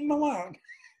pee, leave him alone.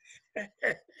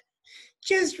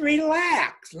 Just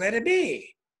relax, let it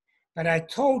be. But I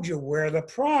told you where the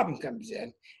problem comes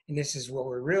in, and this is where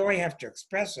we really have to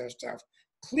express ourselves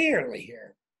clearly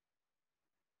here.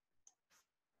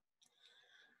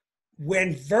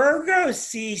 When Virgo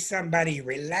sees somebody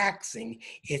relaxing,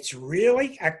 it's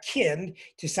really akin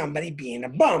to somebody being a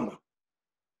bum.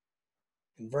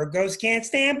 And Virgos can't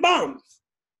stand bums.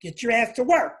 Get your ass to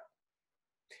work.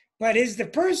 But is the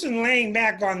person laying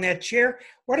back on that chair,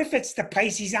 what if it's the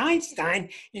Pisces Einstein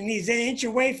and he's an inch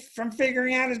away from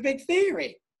figuring out his big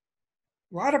theory?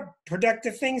 A lot of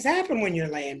productive things happen when you're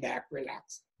laying back,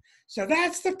 relaxed. So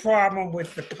that's the problem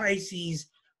with the Pisces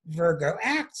Virgo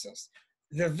axis.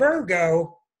 The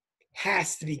Virgo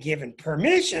has to be given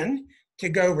permission to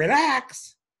go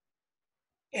relax.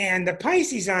 And the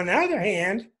Pisces, on the other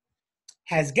hand,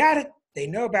 has got it. They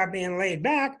know about being laid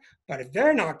back, but if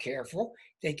they're not careful,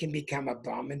 they can become a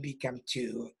bum and become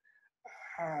too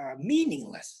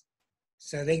meaningless.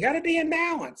 So they got to be in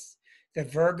balance. The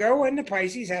Virgo and the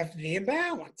Pisces have to be in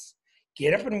balance.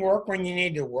 Get up and work when you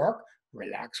need to work.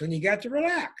 Relax when you got to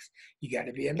relax. You got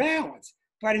to be in balance.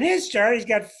 But in his chart, he's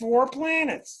got 4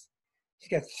 planets. He's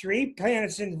got 3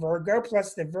 planets in Virgo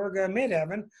plus the Virgo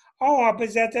midheaven, all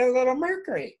opposite that little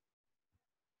Mercury.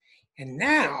 And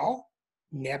now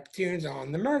Neptune's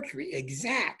on the Mercury,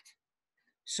 exact.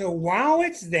 So while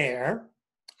it's there,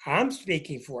 I'm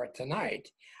speaking for it tonight.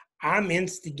 I'm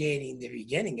instigating the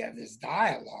beginning of this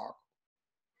dialogue.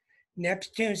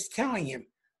 Neptune's telling him,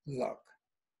 look,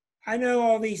 I know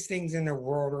all these things in the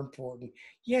world are important.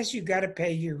 Yes, you got to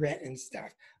pay your rent and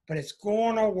stuff, but it's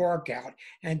going to work out.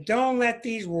 And don't let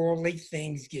these worldly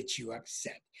things get you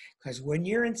upset. Because when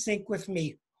you're in sync with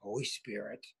me, Holy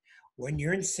Spirit, when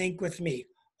you're in sync with me,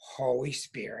 Holy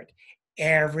Spirit,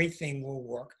 everything will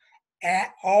work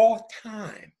at all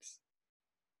times.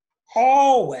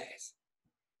 Always.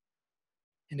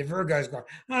 And the Virgo's going,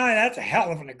 oh, that's a hell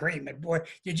of an agreement, boy.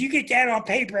 Did you get that on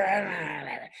paper?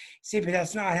 See, but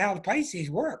that's not how the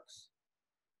Pisces works.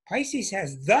 Pisces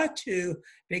has the 2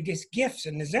 biggest gifts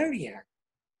in the zodiac.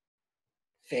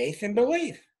 Faith and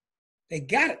belief. They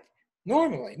got it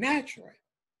normally, naturally.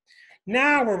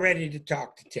 Now we're ready to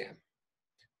talk to Tim.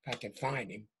 If I can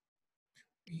find him.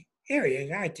 Here he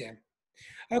is. Hi, Tim.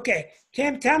 Okay,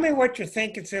 Tim, tell me what you're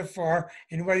thinking so far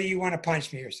and whether you want to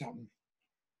punch me or something.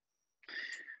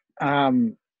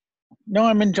 No,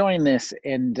 I'm enjoying this,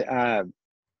 and I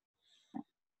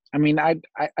mean, I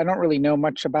don't really know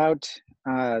much about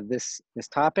this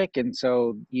topic, and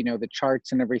so the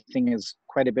charts and everything is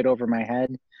quite a bit over my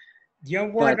head.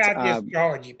 Don't worry about the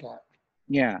astrology part.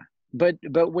 Yeah, but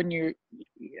when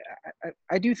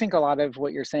I do think a lot of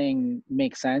what you're saying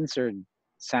makes sense or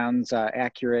sounds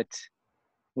accurate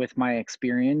with my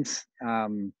experience.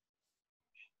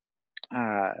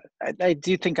 I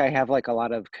do think I have like a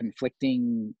lot of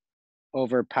conflicting,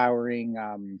 overpowering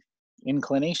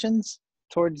inclinations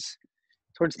towards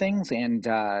things, and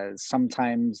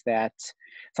sometimes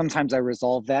I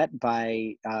resolve that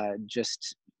by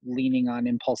just leaning on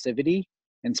impulsivity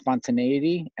and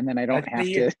spontaneity, and then I don't have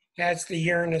to. That's the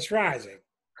Uranus rising.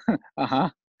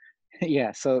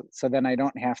 Yeah. So then I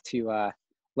don't have to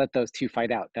let those 2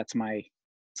 fight out. That's my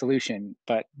solution.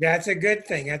 But that's a good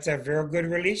thing. That's a very good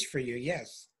release for you.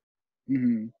 Yes.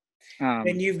 Mm-hmm.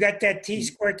 And you've got that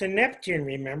T-square to Neptune,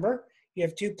 remember? You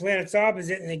have 2 planets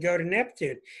opposite and they go to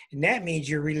Neptune. And that means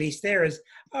your release there is,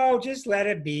 oh, just let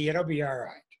it be. It'll be all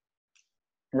right.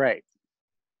 Right.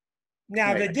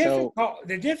 Now, right.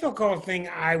 The difficult thing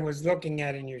I was looking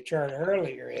at in your chart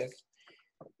earlier is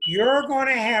you're going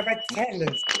to have a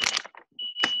tendency.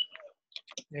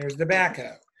 There's the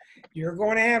backhoe. You're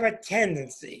going to have a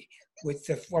tendency with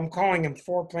I'm calling them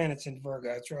 4 planets in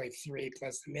Virgo. It's really 3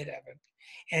 plus the midheaven.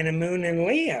 And a moon in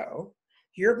Leo,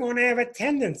 you're going to have a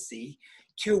tendency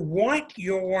to want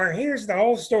here's the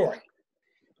whole story,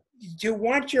 to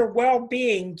want your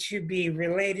well-being to be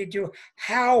related to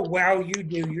how well you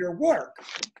do your work.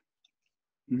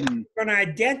 Mm-hmm. You're going to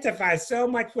identify so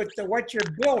much with what you're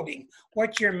building,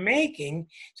 what you're making,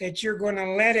 that you're going to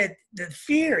let it, the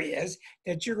fear is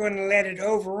that you're going to let it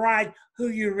override who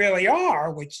you really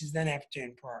are, which is the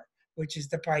Neptune part, which is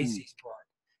the Pisces part.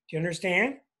 Do you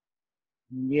understand?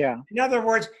 Yeah. In other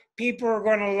words, people are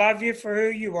going to love you for who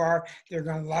you are. They're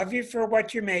going to love you for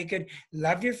what you're making,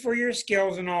 love you for your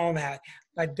skills and all that.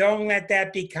 But don't let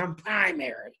that become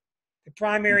primary. The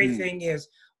primary thing is,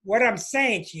 what I'm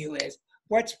saying to you is,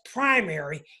 what's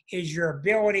primary is your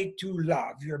ability to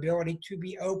love, your ability to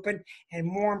be open, and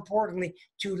more importantly,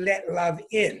 to let love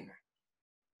in.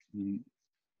 Mm-hmm.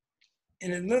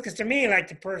 And it looks to me like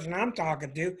the person I'm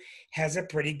talking to has a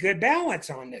pretty good balance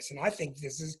on this. And I think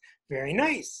this is very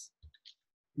nice.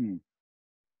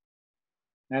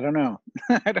 I don't know.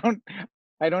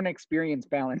 I don't experience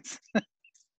balance.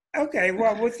 Okay,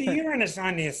 well, with the Uranus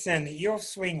on the ascendant, you'll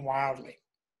swing wildly.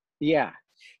 Yeah.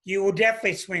 You will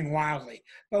definitely swing wildly.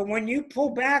 But when you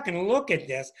pull back and look at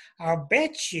this, I'll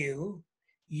bet you,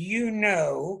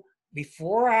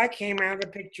 before I came out of the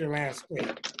picture last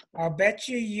week, I'll bet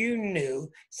you knew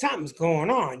something's going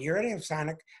on. You're at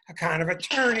a kind of a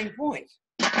turning point.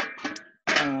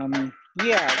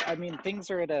 Yeah, I mean, things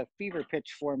are at a fever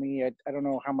pitch for me. I don't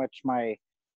know how much my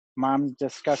mom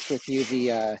discussed with you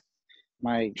the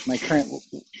my current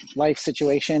life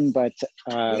situation, but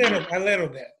A little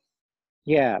bit.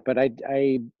 yeah, but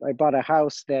I bought a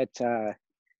house that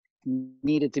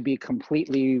needed to be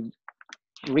completely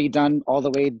redone all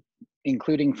the way,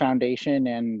 including foundation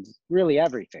and really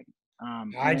everything.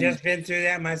 I just been through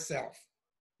that myself.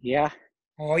 Yeah.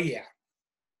 Oh yeah.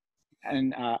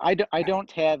 And I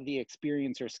don't have the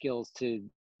experience or skills to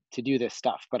do this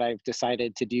stuff, but I've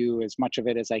decided to do as much of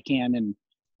it as I can, and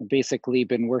basically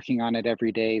been working on it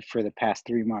every day for the past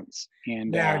 3 months. And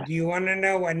Now, do you want to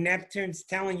know what Neptune's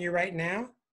telling you right now?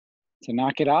 to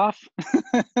knock it off.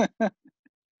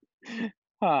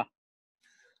 Huh.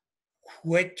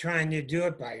 Quit trying to do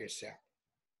it by yourself.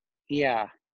 Yeah.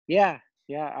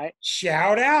 I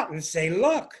Shout out and say,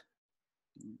 look,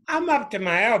 I'm up to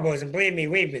my elbows, and believe me,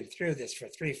 we've been through this for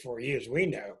 3-4 years. We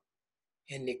know,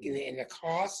 in the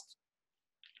cost.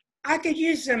 I could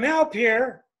use some help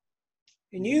here,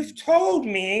 and you've told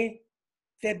me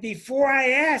that before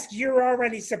I ask, you're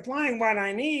already supplying what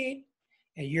I need,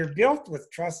 and you're built with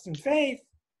trust and faith.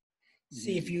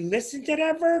 See, if you listen to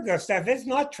that Virgo stuff, it's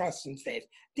not trust and faith.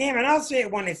 Damn it, I'll see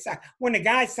it when the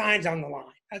guy signs on the line.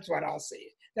 That's what I'll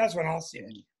see. That's when I'll see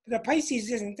it. But the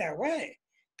Pisces isn't that way.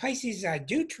 Pisces, I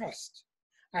do trust.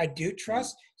 I do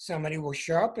trust somebody will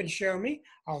show up and show me.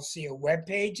 I'll see a web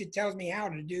page that tells me how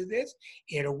to do this.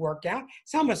 It'll work out.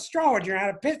 Some astrologer out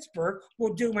of Pittsburgh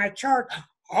will do my chart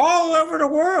all over the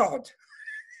world.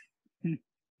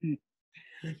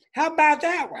 How about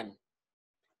that one?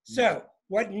 So,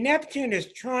 what Neptune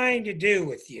is trying to do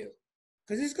with you,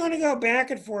 because it's going to go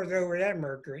back and forth over that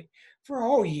Mercury for a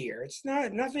whole year. It's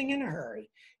nothing in a hurry.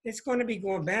 It's going to be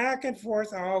going back and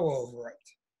forth all over it.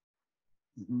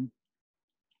 Mm-hmm.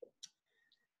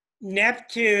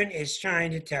 Neptune is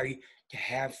trying to tell you to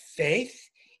have faith.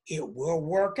 It will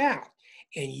work out.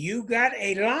 And you got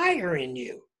a liar in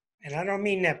you. And I don't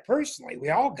mean that personally. We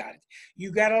all got it.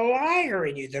 You got a liar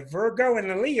in you. The Virgo and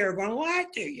the Leo are going to lie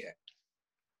to you.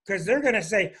 Because they're going to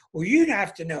say, well, you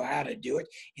have to know how to do it,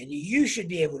 and you should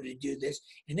be able to do this,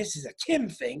 and this is a Tim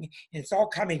thing, and it's all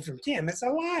coming from Tim. It's a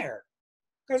liar.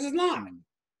 Because it's not.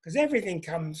 Because everything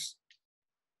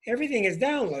is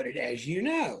downloaded, as you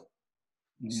know.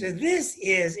 So this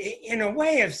is, in a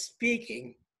way of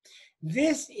speaking,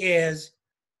 this is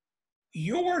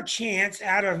your chance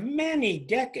out of many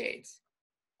decades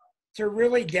to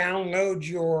really download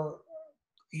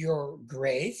your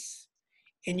grace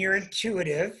and your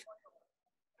intuitive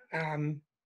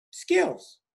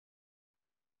skills.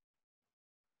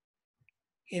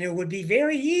 And it would be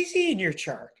very easy in your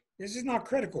chart. This is not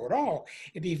critical at all.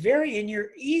 It'd be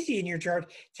easy in your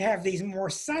chart to have these more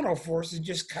subtle forces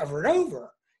just covered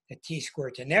over. The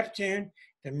T-square to Neptune,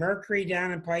 the Mercury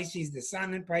down in Pisces, the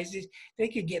Sun in Pisces. They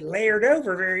could get layered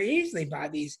over very easily by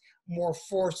these more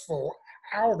forceful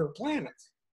outer planets.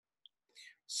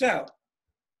 So,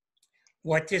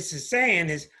 what this is saying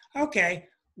is, okay,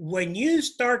 when you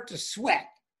start to sweat,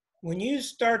 when you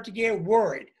start to get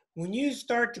worried, when you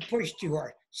start to push too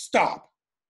hard, stop.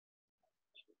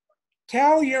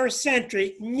 Tell your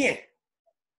sentry, nyeh.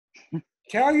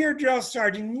 Tell your drill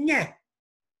sergeant, nyeh.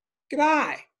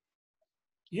 Goodbye.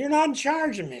 You're not in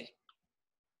charge of me.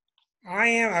 I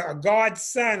am a God's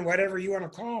son, whatever you want to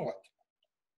call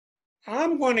it.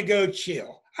 I'm going to go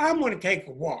chill. I'm going to take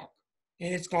a walk,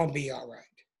 and it's going to be all right.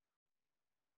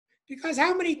 Because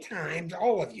how many times,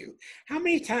 all of you, how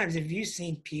many times have you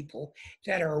seen people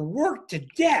that are worked to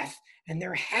death and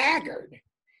they're haggard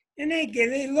and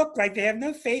they look like they have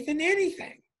no faith in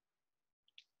anything?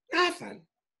 Nothing,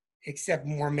 except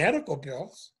more medical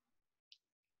bills.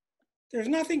 There's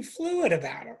nothing fluid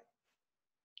about them.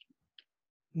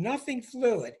 Nothing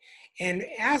fluid. And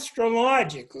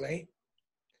astrologically,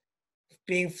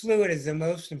 being fluid is the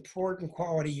most important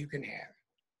quality you can have,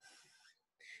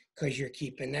 because you're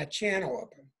keeping that channel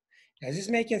open. Is this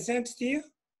making sense to you?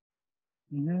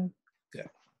 Mm-hmm. Good.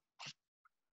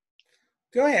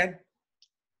 Go ahead.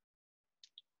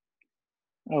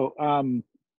 Oh,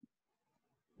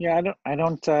 yeah, I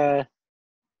don't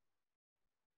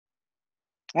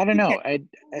know.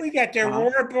 We got the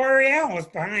Aurora Borealis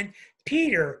behind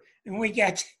Peter, and we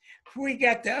got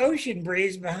the ocean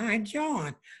breeze behind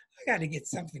John. I got to get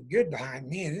something good behind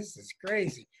me. This is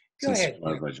crazy. Go ahead.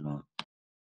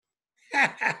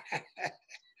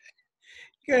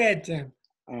 Go ahead, Tim.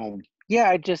 Yeah,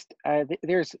 I just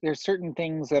there's certain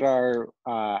things that are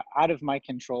out of my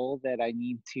control that I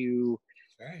need to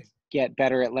Right. get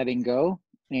better at letting go,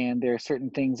 and there are certain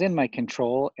things in my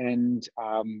control. And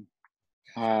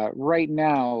right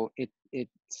now,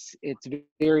 it's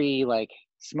very like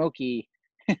smoky,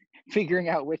 figuring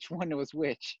out which one was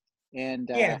which. And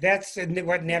Yeah, that's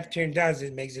what Neptune does.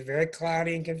 It makes it very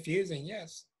cloudy and confusing.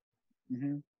 Yes.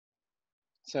 mhm.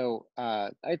 So I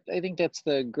think that's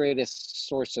the greatest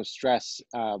source of stress,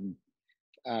 uh,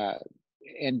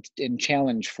 and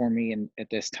challenge for me at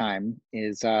this time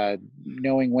is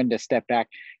knowing when to step back.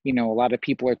 You know, a lot of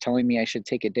people are telling me I should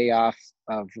take a day off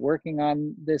of working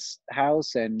on this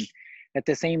house, and at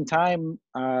the same time,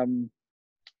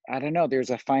 I don't know.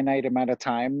 There's a finite amount of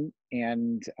time,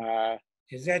 and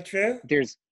Is that true?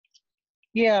 there's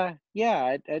yeah.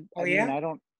 Oh, I mean, yeah? I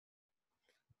don't.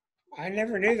 I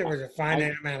never knew there was a I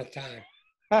finite amount of time.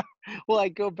 well, I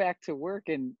go back to work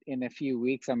in a few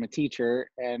weeks. I'm a teacher,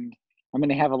 and I'm going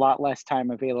to have a lot less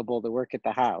time available to work at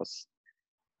the house.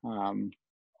 Um,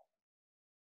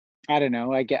 I don't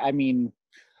know. I mean,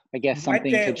 I guess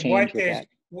something could change with that.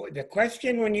 The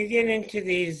question when you get into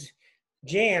these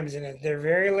jams, and they're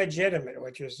very legitimate,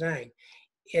 what you're saying,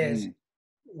 is Mm,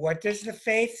 what does the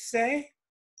faith say?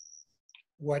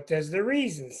 What does the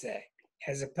reason say?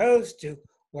 As opposed to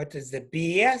what does the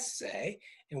BS say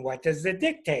and what does the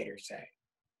dictator say?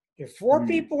 There are four mm.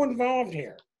 people involved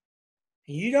here.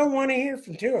 You don't want to hear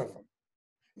from two of them.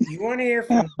 You want to hear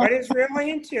from what is really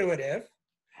intuitive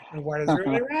and what is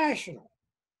really rational.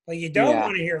 But you don't Yeah.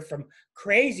 want to hear from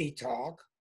crazy talk.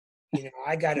 You know,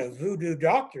 I got a voodoo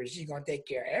doctor. She's going to take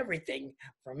care of everything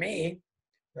for me,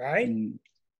 right? Mm,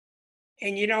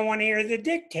 And you don't want to hear the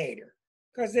dictator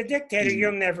because the dictator mm.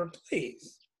 you'll never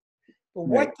please. But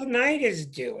Right. what tonight is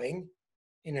doing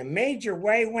in a major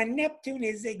way when Neptune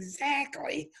is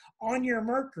exactly on your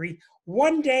Mercury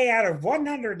 1 day out of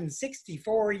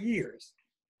 164 years,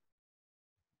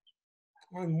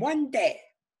 on 1 day,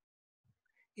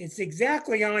 it's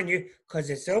exactly on you because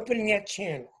it's opening that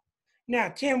channel. Now,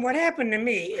 Tim, what happened to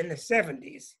me in the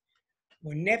 70s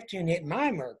when Neptune hit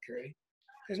my Mercury,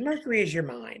 because Mercury is your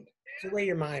mind, it's the way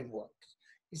your mind works,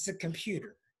 it's a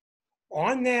computer.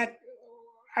 On that,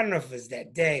 I don't know if it was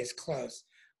that day, it's close,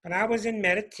 but I was in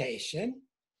meditation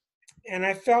and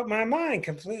I felt my mind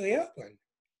completely open,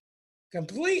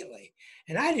 completely.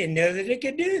 And I didn't know that it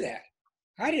could do that.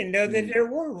 I didn't know that Mm, there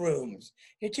were rooms.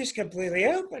 It just completely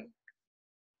opened.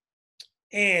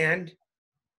 And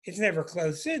it's never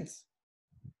closed since.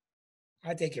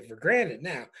 I take it for granted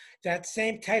now. That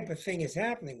same type of thing is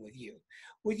happening with you.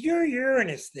 With your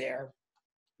Uranus there,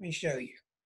 let me show you.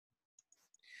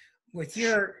 With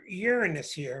your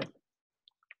Uranus here,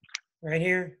 right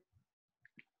here,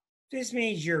 this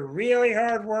means you're really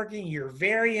hardworking, you're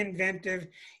very inventive,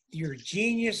 you're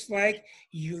genius like,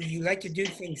 you like to do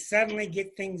things suddenly,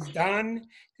 get things done.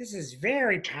 This is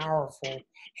very powerful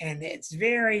and it's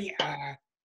very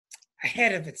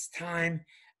ahead of its time.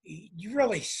 You're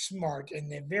really smart and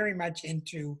they're very much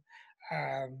into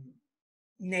um,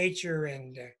 nature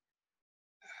and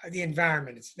the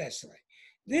environment, especially.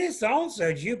 This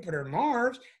also, Jupiter,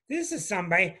 Mars, this is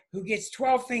somebody who gets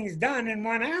 12 things done in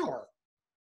 1 hour.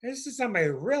 This is somebody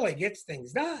who really gets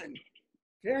things done.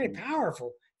 Very mm,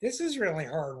 powerful. This is really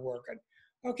hard working.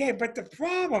 Okay, but the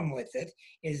problem with it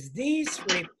is these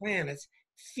three planets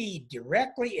feed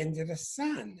directly into the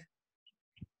sun.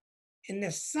 And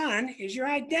the sun is your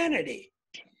identity.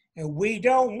 And we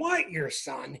don't want your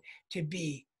sun to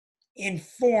be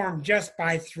informed just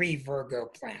by three Virgo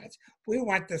planets. We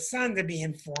want the sun to be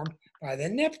informed by the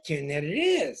Neptune that it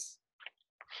is.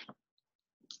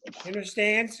 You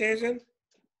understand, Susan?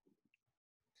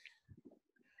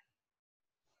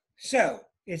 So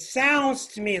it sounds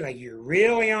to me like you're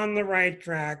really on the right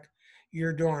track.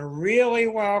 You're doing really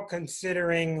well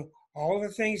considering all the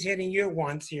things hitting you at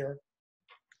once here.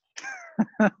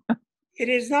 It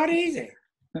is not easy.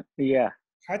 yeah.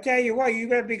 I tell you what, you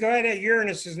better be glad that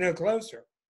Uranus is no closer.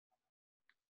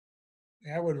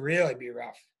 That would really be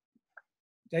rough.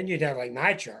 Then you'd have like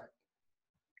my chart.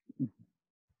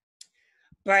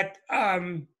 But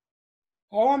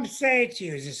all I'm saying to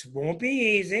you is this won't be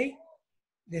easy.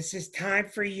 This is time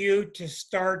for you to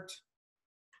start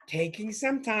taking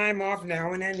some time off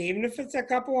now and then, even if it's a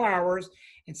couple hours,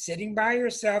 and sitting by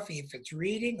yourself, if it's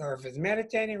reading or if it's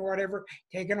meditating or whatever,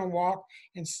 taking a walk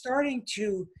and starting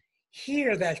to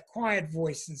hear that quiet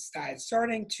voice inside,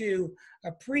 starting to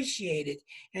appreciate it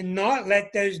and not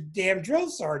let those damn drill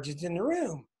sergeants in the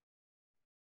room.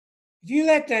 If you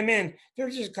let them in, they're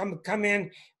just come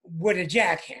in with a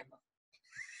jackhammer.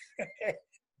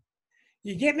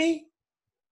 You get me?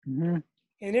 Mm-hmm.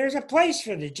 And there's a place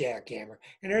for the jackhammer,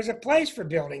 and there's a place for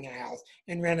building a house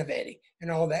and renovating and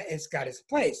all that. It's got its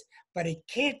place, but it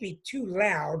can't be too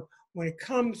loud when it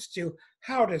comes to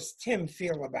how does Tim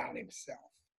feel about himself.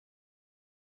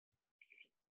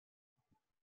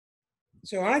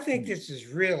 So I think this is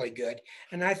really good,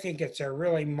 and I think it's a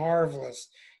really marvelous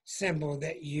symbol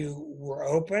that you were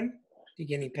open to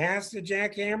getting past the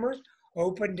jackhammer,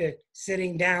 open to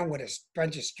sitting down with a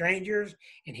bunch of strangers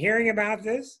and hearing about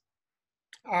this.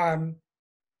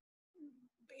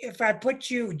 If I put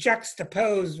you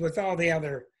juxtaposed with all the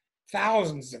other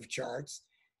thousands of charts,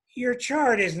 your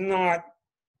chart is not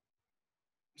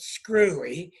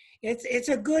screwy. It's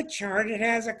a good chart. It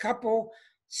has a couple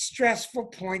stressful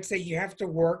points that you have to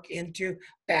work into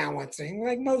balancing,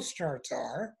 like most charts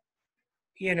are,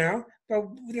 you know. But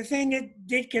the thing that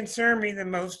did concern me the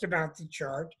most about the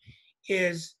chart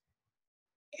is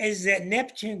that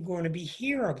Neptune going to be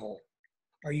hearable?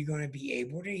 Are you going to be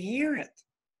able to hear it?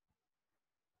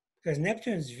 Because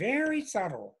Neptune is very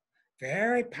subtle,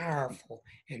 very powerful,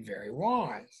 and very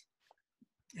wise.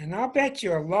 And I bet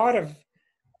you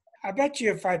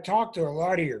if I talk to a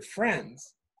lot of your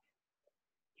friends,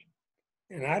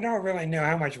 and I don't really know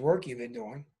how much work you've been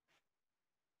doing,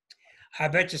 I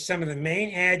bet you some of the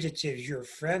main adjectives your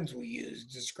friends will use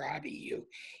describing you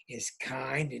is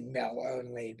kind and mellow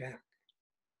and laid back.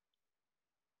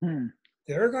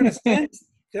 They're going to sense.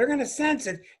 They're going to sense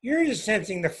it. You're just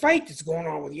sensing the fight that's going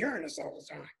on with Uranus all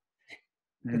the time.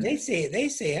 But they see it. They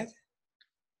see it.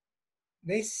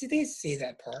 They see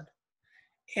that part.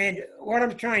 And what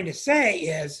I'm trying to say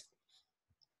is,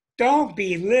 don't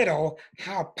belittle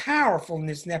how powerful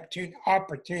this Neptune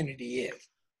opportunity is.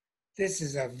 This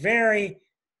is a very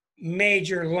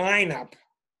major lineup.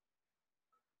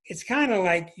 It's kind of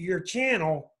like your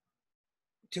channel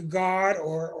to God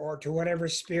or to whatever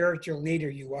spiritual leader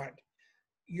you want.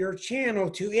 Your channel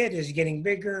to it is getting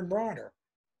bigger and broader.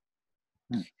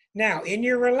 Now, in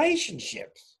your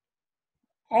relationships,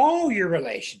 all your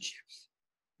relationships,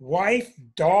 wife,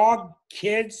 dog,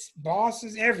 kids,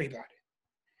 bosses, everybody,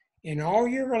 in all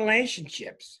your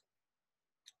relationships,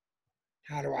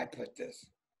 how do I put this?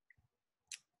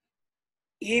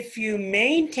 If you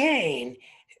maintain,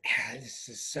 this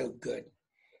is so good.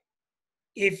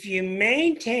 If you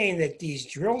maintain that these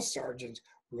drill sergeants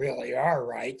really are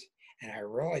right, and I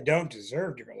really don't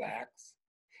deserve to relax,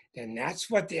 then that's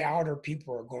what the outer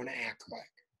people are going to act like.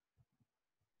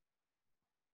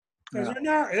 Because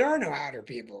there are no outer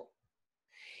people.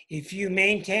 If you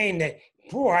maintain that,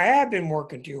 boy, I have been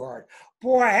working too hard.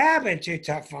 Boy, I have been too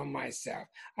tough on myself.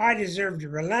 I deserve to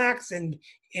relax and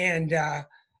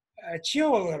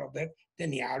chill a little bit, then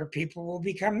the outer people will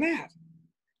become that.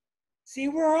 See,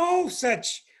 we're all so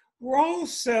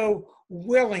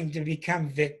willing to become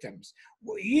victims.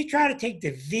 You try to take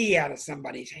the V out of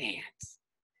somebody's hands.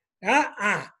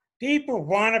 People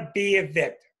want to be a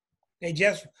victim.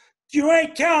 You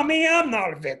ain't telling me I'm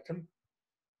not a victim.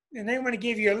 And they want to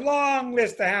give you a long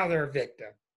list of how they're a victim.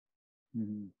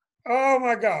 Mm-hmm. Oh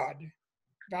my God,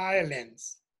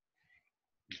 violence.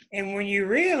 And when you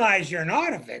realize you're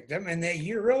not a victim and that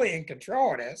you're really in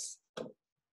control of this,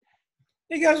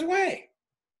 it goes away.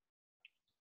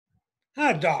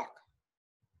 Huh, Doc?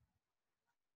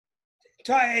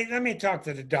 Let me talk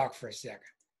to the doc for a second.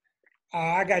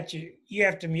 I got you. You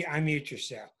have to unmute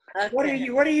yourself. Okay. What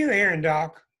are you hearing,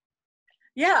 Doc?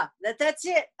 Yeah, that's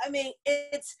it. I mean,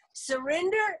 it's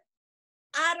surrender.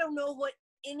 I don't know what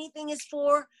anything is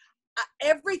for.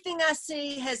 Everything I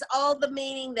see has all the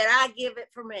meaning that I give it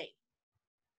for me.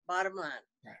 Bottom line.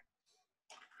 Right.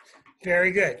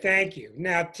 Very good. Thank you.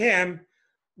 Now, Tim,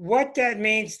 what that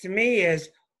means to me is,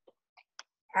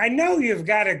 I know you've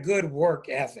got a good work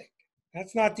ethic.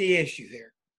 That's not the issue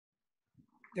here.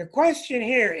 The question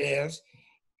here is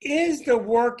the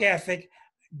work ethic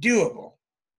doable?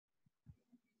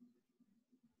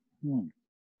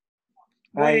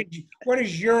 What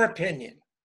is your opinion?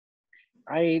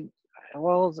 I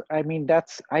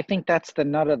think that's the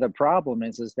nut of the problem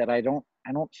is that I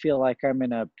don't feel like I'm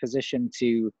in a position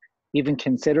to even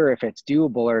consider if it's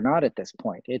doable or not at this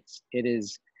point. It's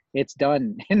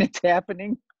done and it's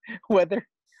happening whether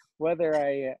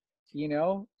I,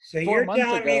 So you're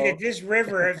telling me that this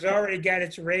river has already got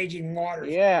its raging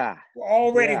waters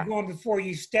already going before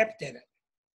you stepped in it,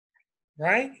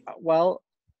 right? Well,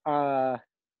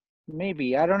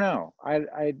 maybe, I don't know.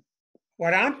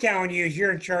 What I'm telling you is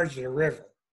you're in charge of the river.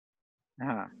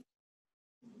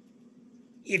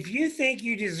 If you think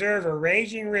you deserve a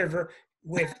raging river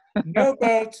with no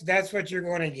boats, that's what you're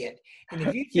going to get. And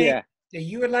if you think that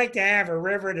you would like to have a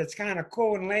river that's kind of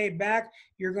cool and laid back,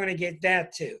 you're going to get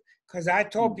that too. Because I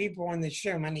told people on the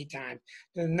show many times,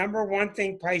 the number one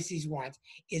thing Pisces wants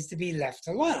is to be left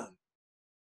alone.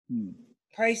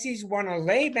 Pisces want to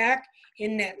lay back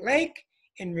in that lake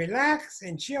and relax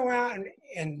and chill out.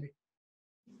 And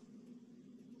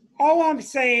all I'm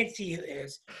saying to you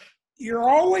is, you're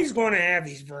always going to have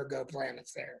these Virgo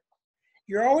planets there.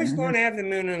 You're always going to have the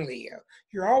moon in Leo.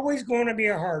 You're always going to be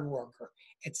a hard worker,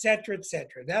 et cetera, et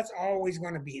cetera. That's always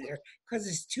going to be there because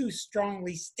it's too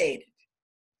strongly stated.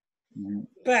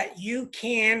 But you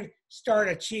can start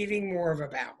achieving more of a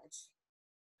balance.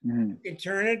 You can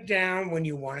turn it down when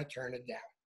you want to turn it down.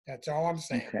 That's all I'm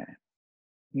saying. Okay.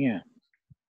 Yeah.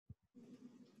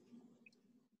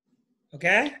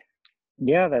 Okay?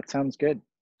 Yeah, that sounds good.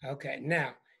 Okay.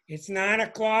 Now, it's 9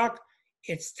 o'clock.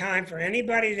 It's time for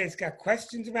anybody that's got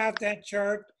questions about that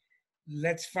chart.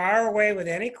 Let's fire away with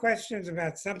any questions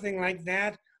about something like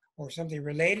that or something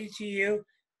related to you.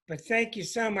 But thank you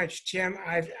so much, Tim.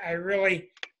 I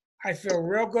feel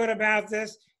real good about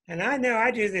this. And I know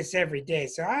I do this every day,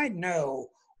 so I know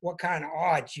what kind of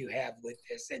odds you have with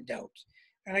this and don't.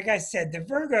 And like I said, the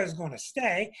Virgo is going to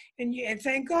stay, and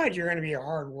thank God you're going to be a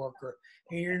hard worker.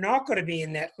 And you're not going to be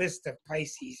in that list of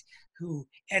Pisces who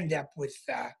end up with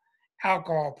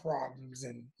alcohol problems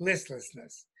and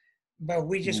listlessness. But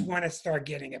we just want to start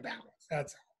getting a balance.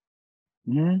 That's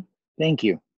all. Thank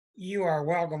you. You are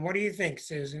welcome. What do you think,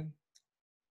 Susan?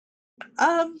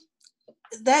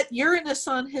 That Uranus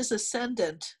on his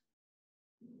ascendant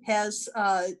has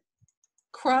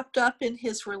cropped up in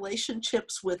his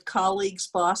relationships with colleagues,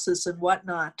 bosses, and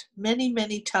whatnot many,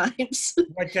 many times.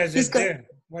 What does it do?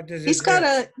 What does it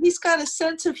do? He's got a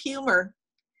sense of humor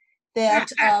that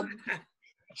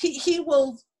he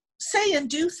will say and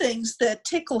do things that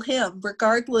tickle him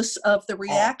regardless of the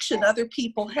reaction other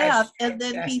people have, and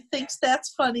then he thinks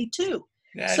that's funny too.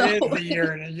 That is the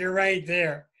Uranus. You're right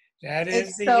there. That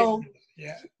is the Uranus.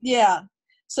 Yeah. Yeah.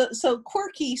 So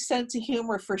quirky sense of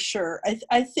humor for sure.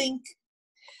 I think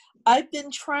I've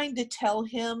been trying to tell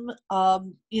him,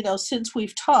 since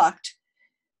we've talked,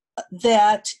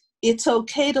 that it's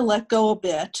okay to let go a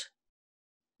bit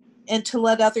and to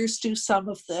let others do some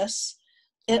of this.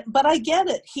 But I get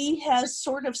it. He has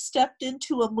sort of stepped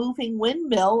into a moving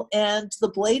windmill and the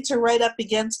blades are right up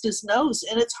against his nose.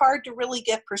 And it's hard to really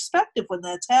get perspective when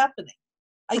that's happening.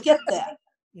 I get that.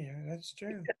 Yeah, that's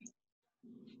true.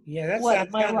 Yeah,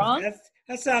 Am I wrong?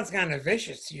 That sounds kind of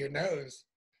vicious to your nose.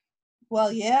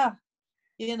 Well, yeah.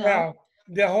 Well,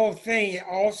 the whole thing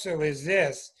also is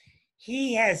this.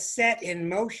 He has set in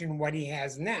motion what he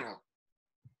has now.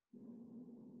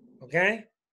 Okay?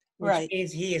 Which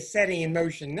means he is setting in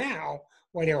motion now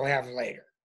what he'll have later.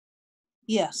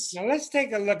 Yes. Now let's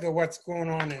take a look at what's going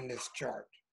on in this chart.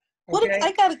 Okay?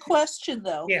 I got a question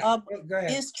though. Yeah, go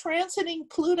ahead. Is transiting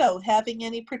Pluto having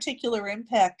any particular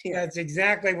impact here? That's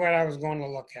exactly what I was going to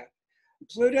look at.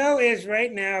 Pluto is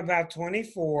right now about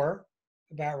 24,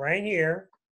 about right here.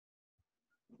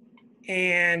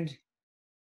 And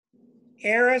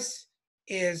Eris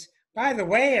is, by the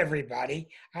way, everybody,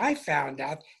 I found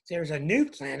out there's a new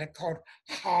planet called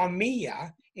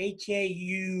Haumea,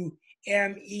 Haumea,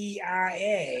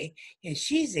 and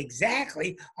she's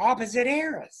exactly opposite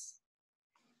Eris.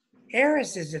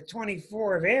 Eris is a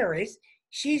 24 of Aries.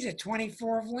 She's a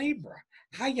 24 of Libra.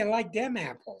 How you like them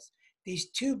apples? These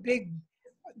two big,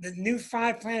 the new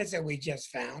 5 planets that we just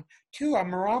found, 2 of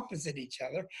them are opposite each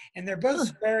other, and they're both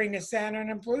squaring to Saturn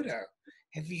and Pluto.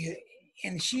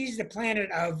 And she's the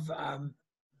planet of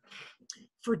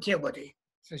fertility,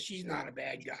 so she's not a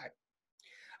bad guy.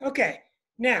 Okay,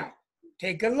 now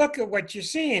take a look at what you're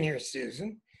seeing here,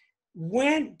 Susan.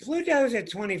 When Pluto's at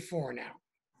 24 now,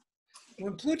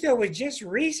 when Pluto was just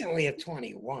recently at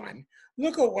 21,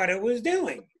 look at what it was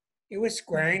doing. It was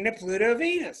squaring to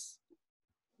Pluto-Venus.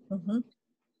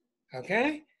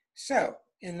 Okay? So,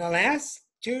 in the last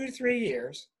 2 to 3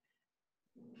 years,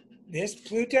 this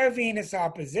Pluto-Venus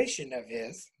opposition of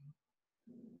his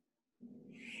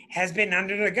has been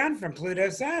under the gun from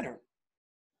Pluto-Saturn.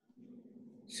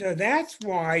 So that's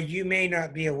why you may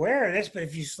not be aware of this, but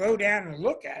if you slow down and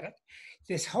look at it,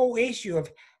 this whole issue of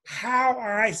how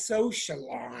I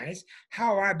socialize,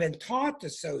 how I've been taught to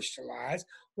socialize,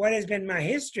 what has been my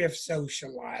history of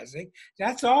socializing,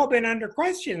 that's all been under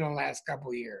question in the last couple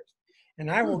of years.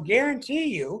 And I will guarantee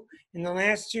you, in the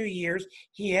last 2 years,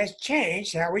 he has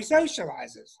changed how he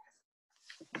socializes.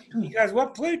 Because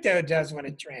what Pluto does when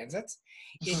it transits,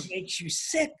 it makes you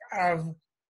sick of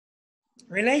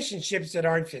relationships that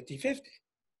aren't 50-50.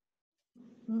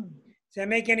 Does that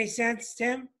make any sense,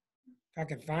 Tim? If I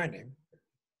can find him.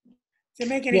 Does it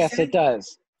make any sense? Yes, it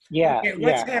does. Yeah.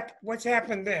 Okay, what's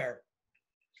happened there?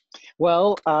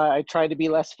 Well, I try to be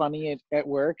less funny at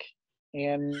work,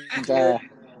 and Good.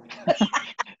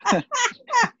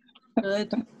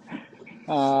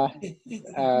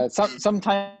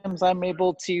 sometimes I'm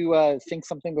able to think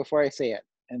something before I say it,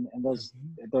 and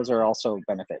those are also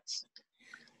benefits.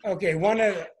 Okay, one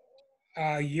of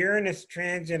Uranus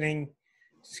transiting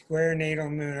square natal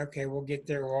moon. Okay, we'll get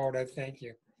there, Waldo. Thank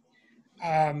you.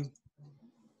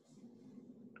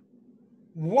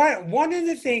 One of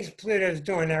the things Pluto's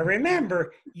doing now,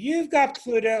 remember, you've got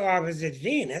Pluto opposite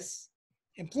Venus,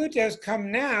 and Pluto's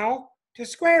come now to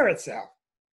square itself.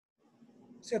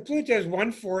 So Pluto's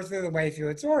 1/4 of the way through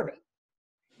its orbit,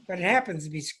 but it happens to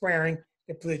be squaring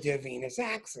the Pluto-Venus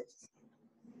axis.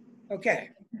 Okay.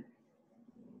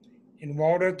 And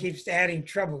Waldo keeps adding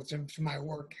trouble to my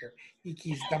work here. He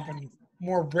keeps dumping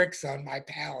more bricks on my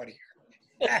palette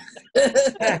here.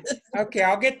 Okay,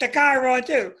 I'll get the Chiron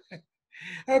too.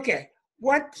 Okay,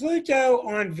 what Pluto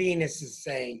on Venus is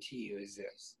saying to you is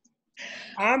this.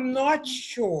 I'm not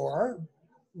sure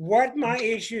what my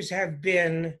issues have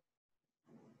been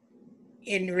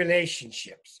in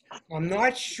relationships. I'm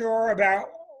not sure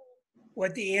about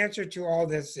what the answer to all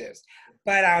this is,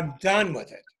 but I'm done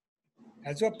with it.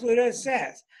 That's what Pluto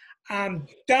says. I'm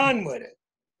done with it.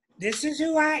 This is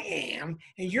who I am,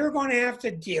 and you're going to have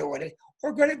to deal with it,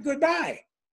 or goodbye.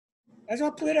 That's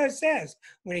what Pluto says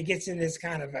when it gets in this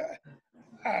kind of a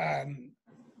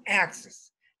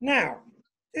axis. Now,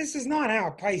 this is not how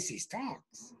Pisces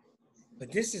talks,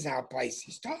 but this is how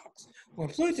Pisces talks when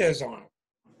Pluto's on.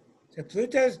 So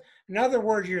Pluto's, in other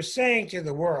words, you're saying to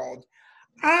the world,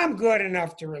 I'm good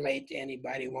enough to relate to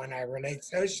anybody when I relate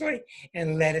socially,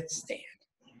 and let it stand.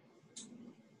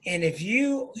 And if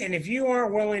you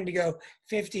aren't willing to go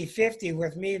 50-50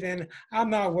 with me, then I'm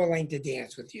not willing to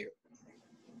dance with you.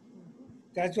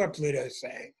 That's what Pluto's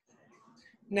saying.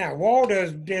 Now,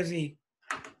 Waldo's busy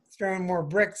throwing more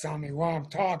bricks on me while I'm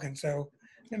talking, so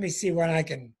let me see what I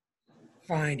can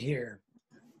find here.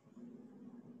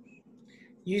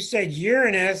 You said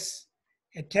Uranus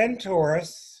at 10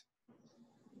 Taurus.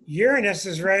 Uranus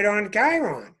is right on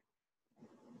Chiron.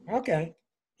 Okay.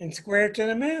 And square to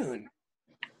the moon.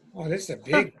 Oh, this is a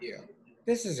big deal.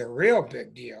 This is a real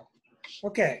big deal.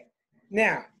 Okay.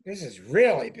 Now, this is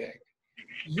really big.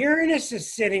 Uranus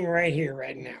is sitting right here,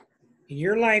 right now. In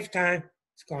your lifetime,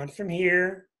 it's gone from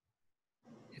here.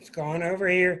 It's gone over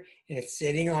here, and it's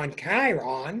sitting on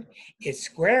Chiron. It's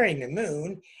squaring the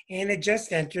moon, and it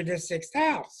just entered the 6th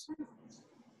house.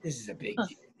 This is a big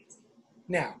deal.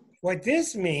 Now, what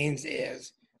this means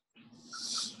is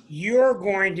you're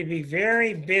going to be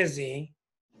very busy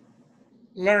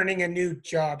learning a new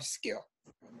job skill.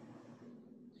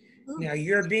 Now,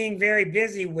 you're being very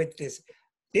busy with this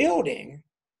building,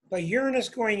 but Uranus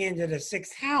going into the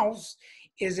 6th house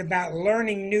is about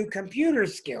learning new computer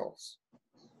skills.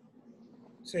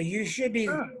 So you should be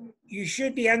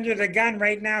under the gun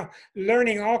right now,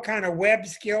 learning all kind of web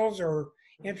skills or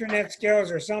internet skills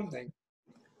or something.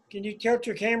 Can you tilt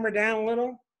your camera down a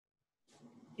little?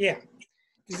 Yeah.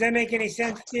 Does that make any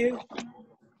sense to you?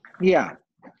 Yeah,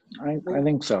 I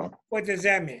think so. What does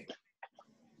that mean?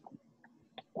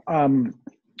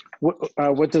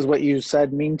 What does what you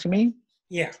said mean to me?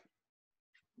 Yeah.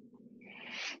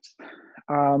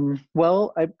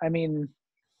 Well, I mean,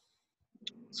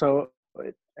 so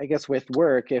I guess with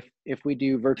work, if we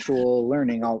do virtual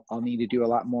learning, I'll need to do a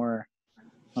lot more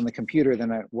on the computer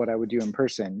than what I would do in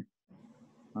person.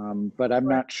 But I'm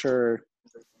not sure.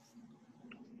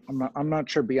 I'm not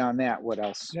sure beyond that what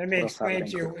else. Let me explain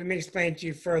to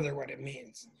you further what it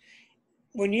means.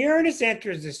 When Uranus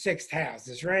enters the 6th house,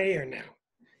 it's right here now.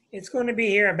 It's going to be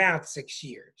here about 6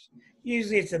 years.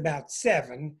 Usually it's about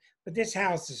 7, but this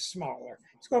house is smaller.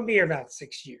 It's going to be here about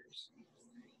 6 years.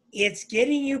 It's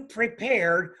getting you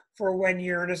prepared for when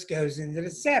Uranus goes into the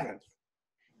 7th.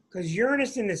 Because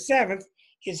Uranus in the 7th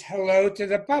is hello to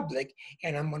the public,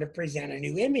 and I'm going to present a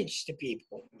new image to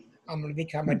people. I'm going to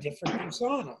become a different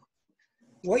persona.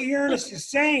 What Uranus is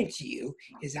saying to you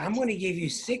is I'm going to give you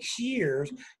 6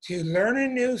 years to learn a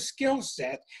new skill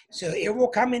set, so it will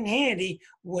come in handy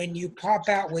when you pop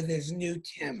out with this new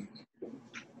Tim.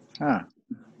 Ah,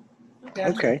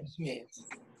 That's okay. what this means.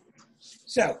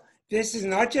 So this is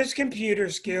not just computer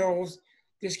skills.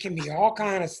 This can be all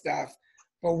kind of stuff.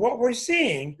 But what we're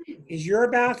seeing is you're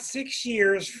about 6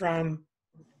 years from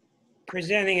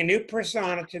presenting a new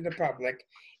persona to the public,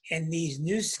 and these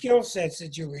new skill sets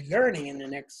that you'll be learning in the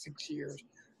next 6 years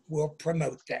will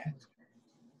promote that.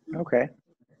 Okay.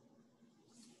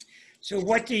 So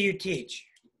what do you teach?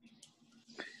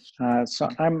 So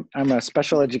I'm a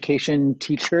special education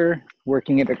teacher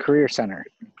working at a career center.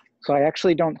 So I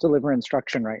actually don't deliver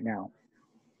instruction right now.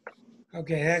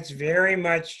 Okay, that's very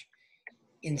much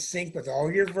in sync with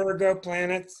all your Virgo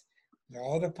planets, with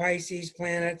all the Pisces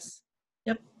planets,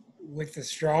 Yep. with the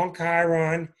strong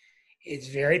Chiron. It's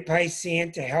very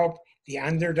Piscean to help the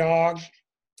underdog.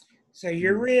 So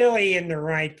you're really in the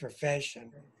right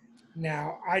profession.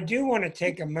 Now, I do want to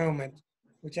take a moment,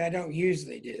 which I don't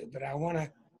usually do, but I want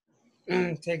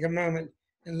to take a moment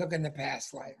and look in the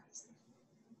past life.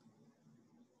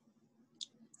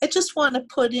 I just want to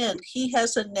put in, he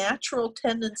has a natural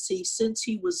tendency since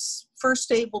he was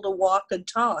first able to walk and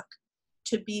talk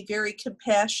to be very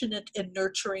compassionate and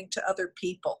nurturing to other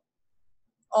people.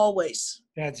 Always.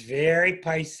 That's very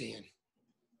Piscean.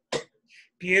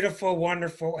 Beautiful,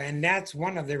 wonderful, and that's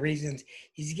one of the reasons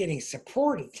he's getting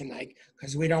supported tonight,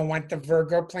 because we don't want the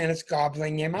Virgo planets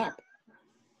gobbling him up,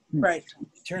 Right.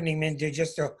 turning him into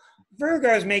just a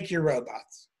Virgos make you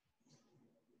robots.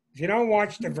 If you don't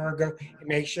watch the Virgo, it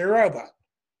makes you a robot.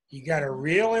 You got to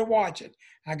really watch it.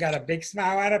 I got a big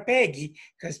smile out of Peggy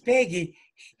because Peggy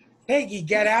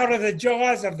got out of the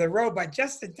jaws of the robot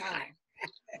just in time.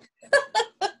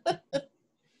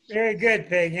 Very good,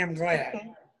 Peggy. I'm glad.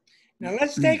 Okay. Now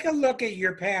let's take a look at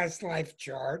your past life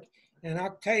chart, and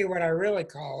I'll tell you what I really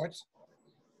call it.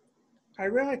 I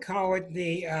really call it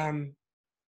the,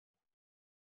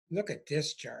 look at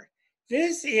this chart.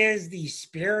 This is the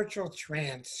spiritual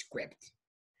transcript,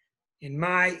 in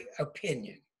my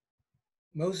opinion.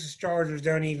 Most astrologers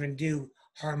don't even do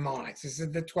harmonics. This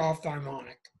is the 12th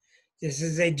harmonic. This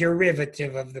is a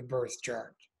derivative of the birth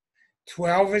chart.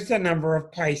 12 is the number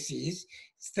of Pisces.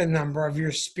 It's the number of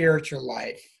your spiritual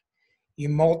life. You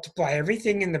multiply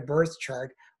everything in the birth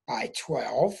chart by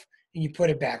 12, and you put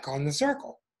it back on the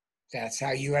circle. That's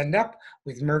how you end up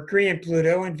with Mercury and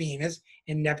Pluto and Venus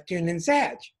and Neptune and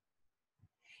Sag.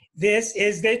 This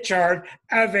is the chart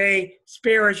of a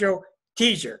spiritual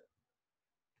teacher.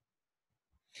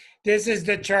 This is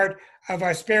the chart of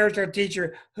a spiritual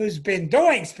teacher who's been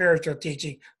doing spiritual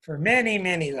teaching for many,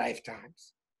 many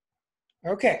lifetimes.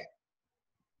 Okay,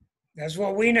 that's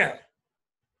what we know.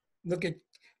 Look at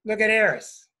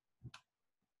Eris,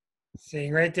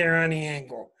 sitting right there on the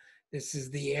angle. This is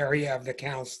the area of the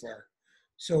counselor.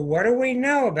 So what do we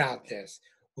know about this?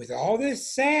 With all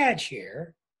this Sag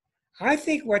here, I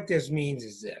think what this means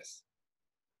is this.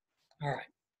 All right,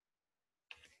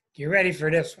 get ready for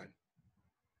this one.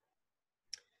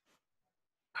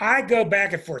 I go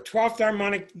back and forth, 12th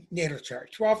harmonic natal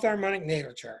chart, 12th harmonic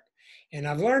natal chart. And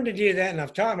I've learned to do that, and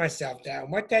I've taught myself that.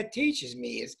 And what that teaches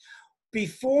me is,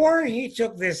 before he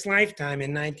took this lifetime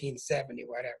in 1970,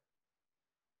 whatever,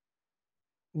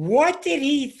 what did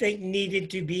he think needed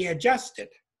to be adjusted?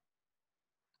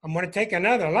 I'm going to take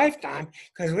another lifetime,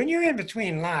 because when you're in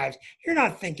between lives, you're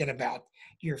not thinking about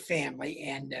your family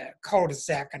and the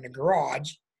cul-de-sac and the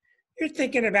garage. You're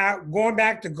thinking about going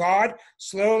back to God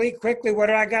slowly, quickly. What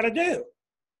do I got to do?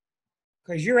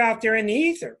 Because you're out there in the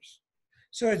ethers.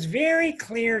 So it's very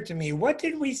clear to me, what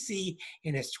did we see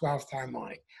in his 12th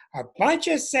harmonic? A bunch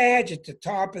of Sag at the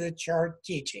top of the chart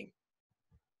teaching.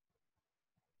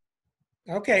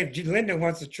 Okay, Linda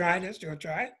wants to try this. Do you want to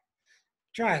try it?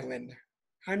 Try it, Linda.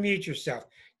 Unmute yourself.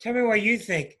 Tell me what you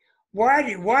think. Why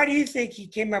do you think he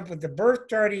came up with the birth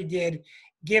chart he did,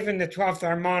 given the 12th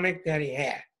harmonic that he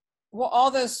had? Well,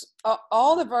 all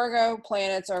the Virgo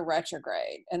planets are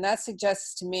retrograde, and that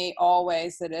suggests to me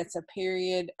always that it's a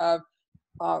period of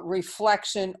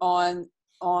reflection on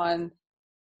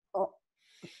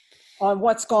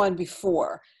what's gone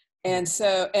before. And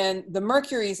so, and the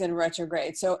Mercury's in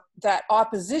retrograde. So that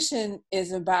opposition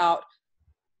is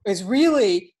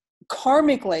really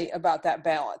karmically about that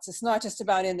balance. It's not just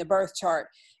about in the birth chart.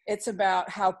 It's about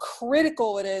how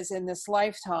critical it is in this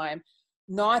lifetime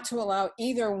not to allow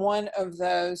either one of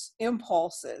those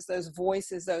impulses, those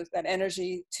voices, that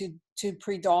energy to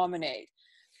predominate.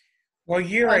 Well,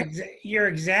 you're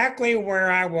exactly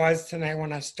where I was tonight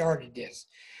when I started this.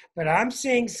 But I'm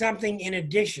seeing something in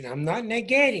addition. I'm not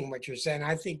negating what you're saying.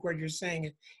 I think what you're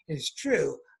saying is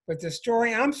true. But the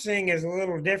story I'm seeing is a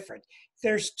little different.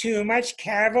 There's too much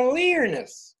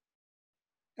cavalierness.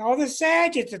 All the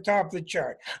Sag at the top of the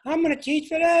chart. I'm going to teach,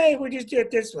 but hey, we'll just do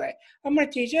it this way. I'm going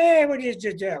to teach, hey, we'll just do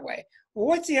it that way. Well,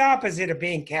 what's the opposite of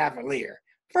being cavalier?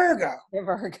 Virgo. The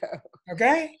Virgo.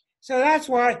 Okay? So that's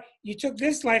why you took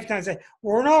this lifetime and said,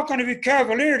 we're not going to be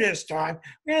cavalier this time.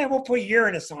 Yeah, we'll put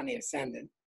Uranus on the ascendant.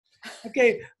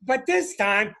 Okay, but this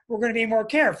time we're going to be more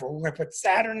careful. We're going to put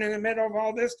Saturn in the middle of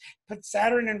all this, put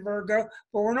Saturn in Virgo,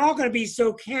 but we're not going to be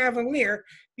so cavalier,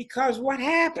 because what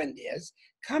happened is,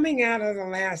 coming out of the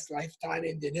last lifetime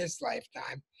into this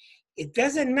lifetime, it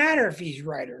doesn't matter if he's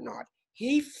right or not.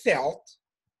 He felt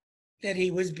that he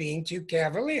was being too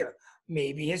cavalier.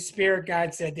 Maybe his spirit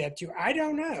guide said that too. I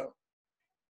don't know.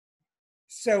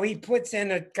 So he puts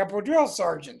in a couple of drill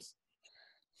sergeants,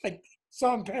 like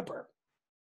salt and pepper.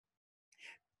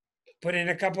 Put in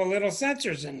a couple of little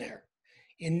sensors in there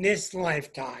in this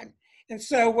lifetime. And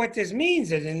so what this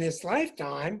means is in this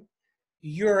lifetime,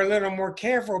 you're a little more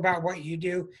careful about what you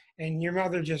do. And your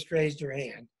mother just raised her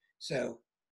hand. So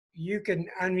you can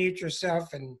unmute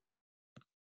yourself. And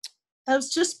I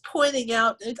was just pointing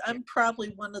out that I'm probably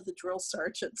one of the drill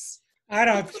sergeants. I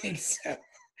don't think so.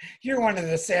 You're one of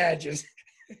the sages.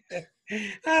 I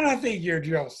don't think you're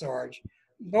drill sarge.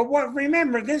 But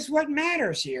remember, this is what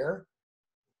matters here.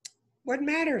 What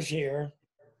matters here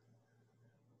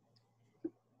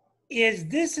is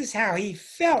this is how he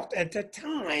felt at the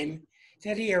time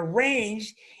that he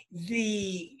arranged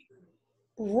the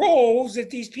roles that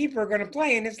these people are going to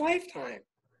play in his lifetime.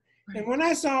 Right. And when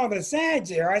I saw the Sag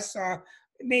there, I saw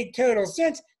it made total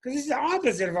sense because it's the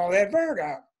opposite of all that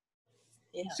Virgo.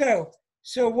 Yeah.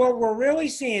 So what we're really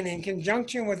seeing in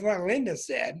conjunction with what Linda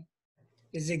said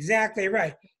is exactly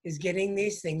right, is getting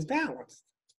these things balanced.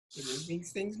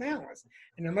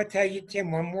 And I'm going to tell you,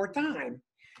 Tim, one more time.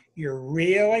 You're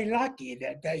really lucky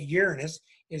that Uranus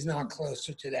is not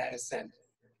closer to that ascendant,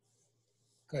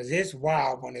 because it's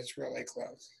wild when it's really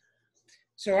close.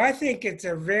 So I think it's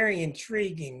a very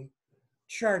intriguing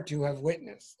chart to have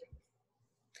witnessed.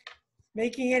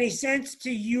 Making any sense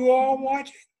to you all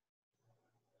watching?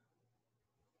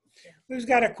 Who's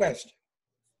got a question?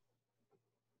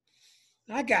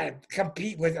 I got to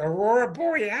compete with Aurora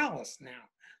Borealis now.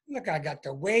 Look, I got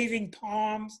the waving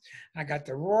palms. I got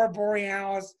the Aurora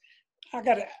Borealis. I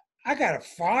got a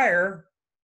fire.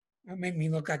 That make me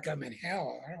look like I'm in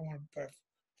hell. I don't want to put a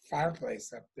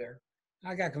fireplace up there.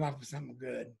 I got to come up with something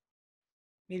good.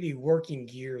 Maybe working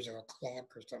gears or a clock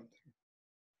or something.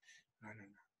 I don't know.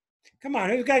 Come on,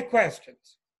 who's got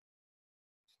questions?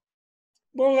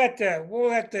 We'll let the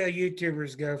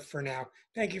YouTubers go for now.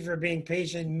 Thank you for being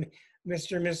patient,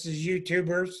 Mr. and Mrs.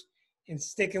 YouTubers, and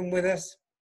sticking with us.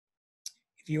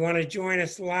 If you want to join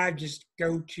us live, just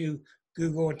go to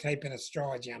Google and type in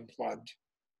Astrology Unplugged.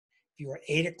 If you are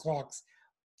 8 o'clock,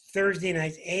 Thursday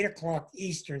nights, 8 o'clock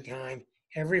Eastern time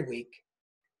every week,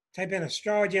 type in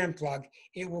Astrology Unplugged.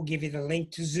 It will give you the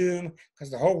link to Zoom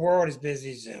because the whole world is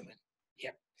busy Zooming.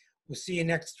 Yep. We'll see you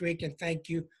next week, and thank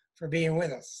you for being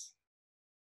with us.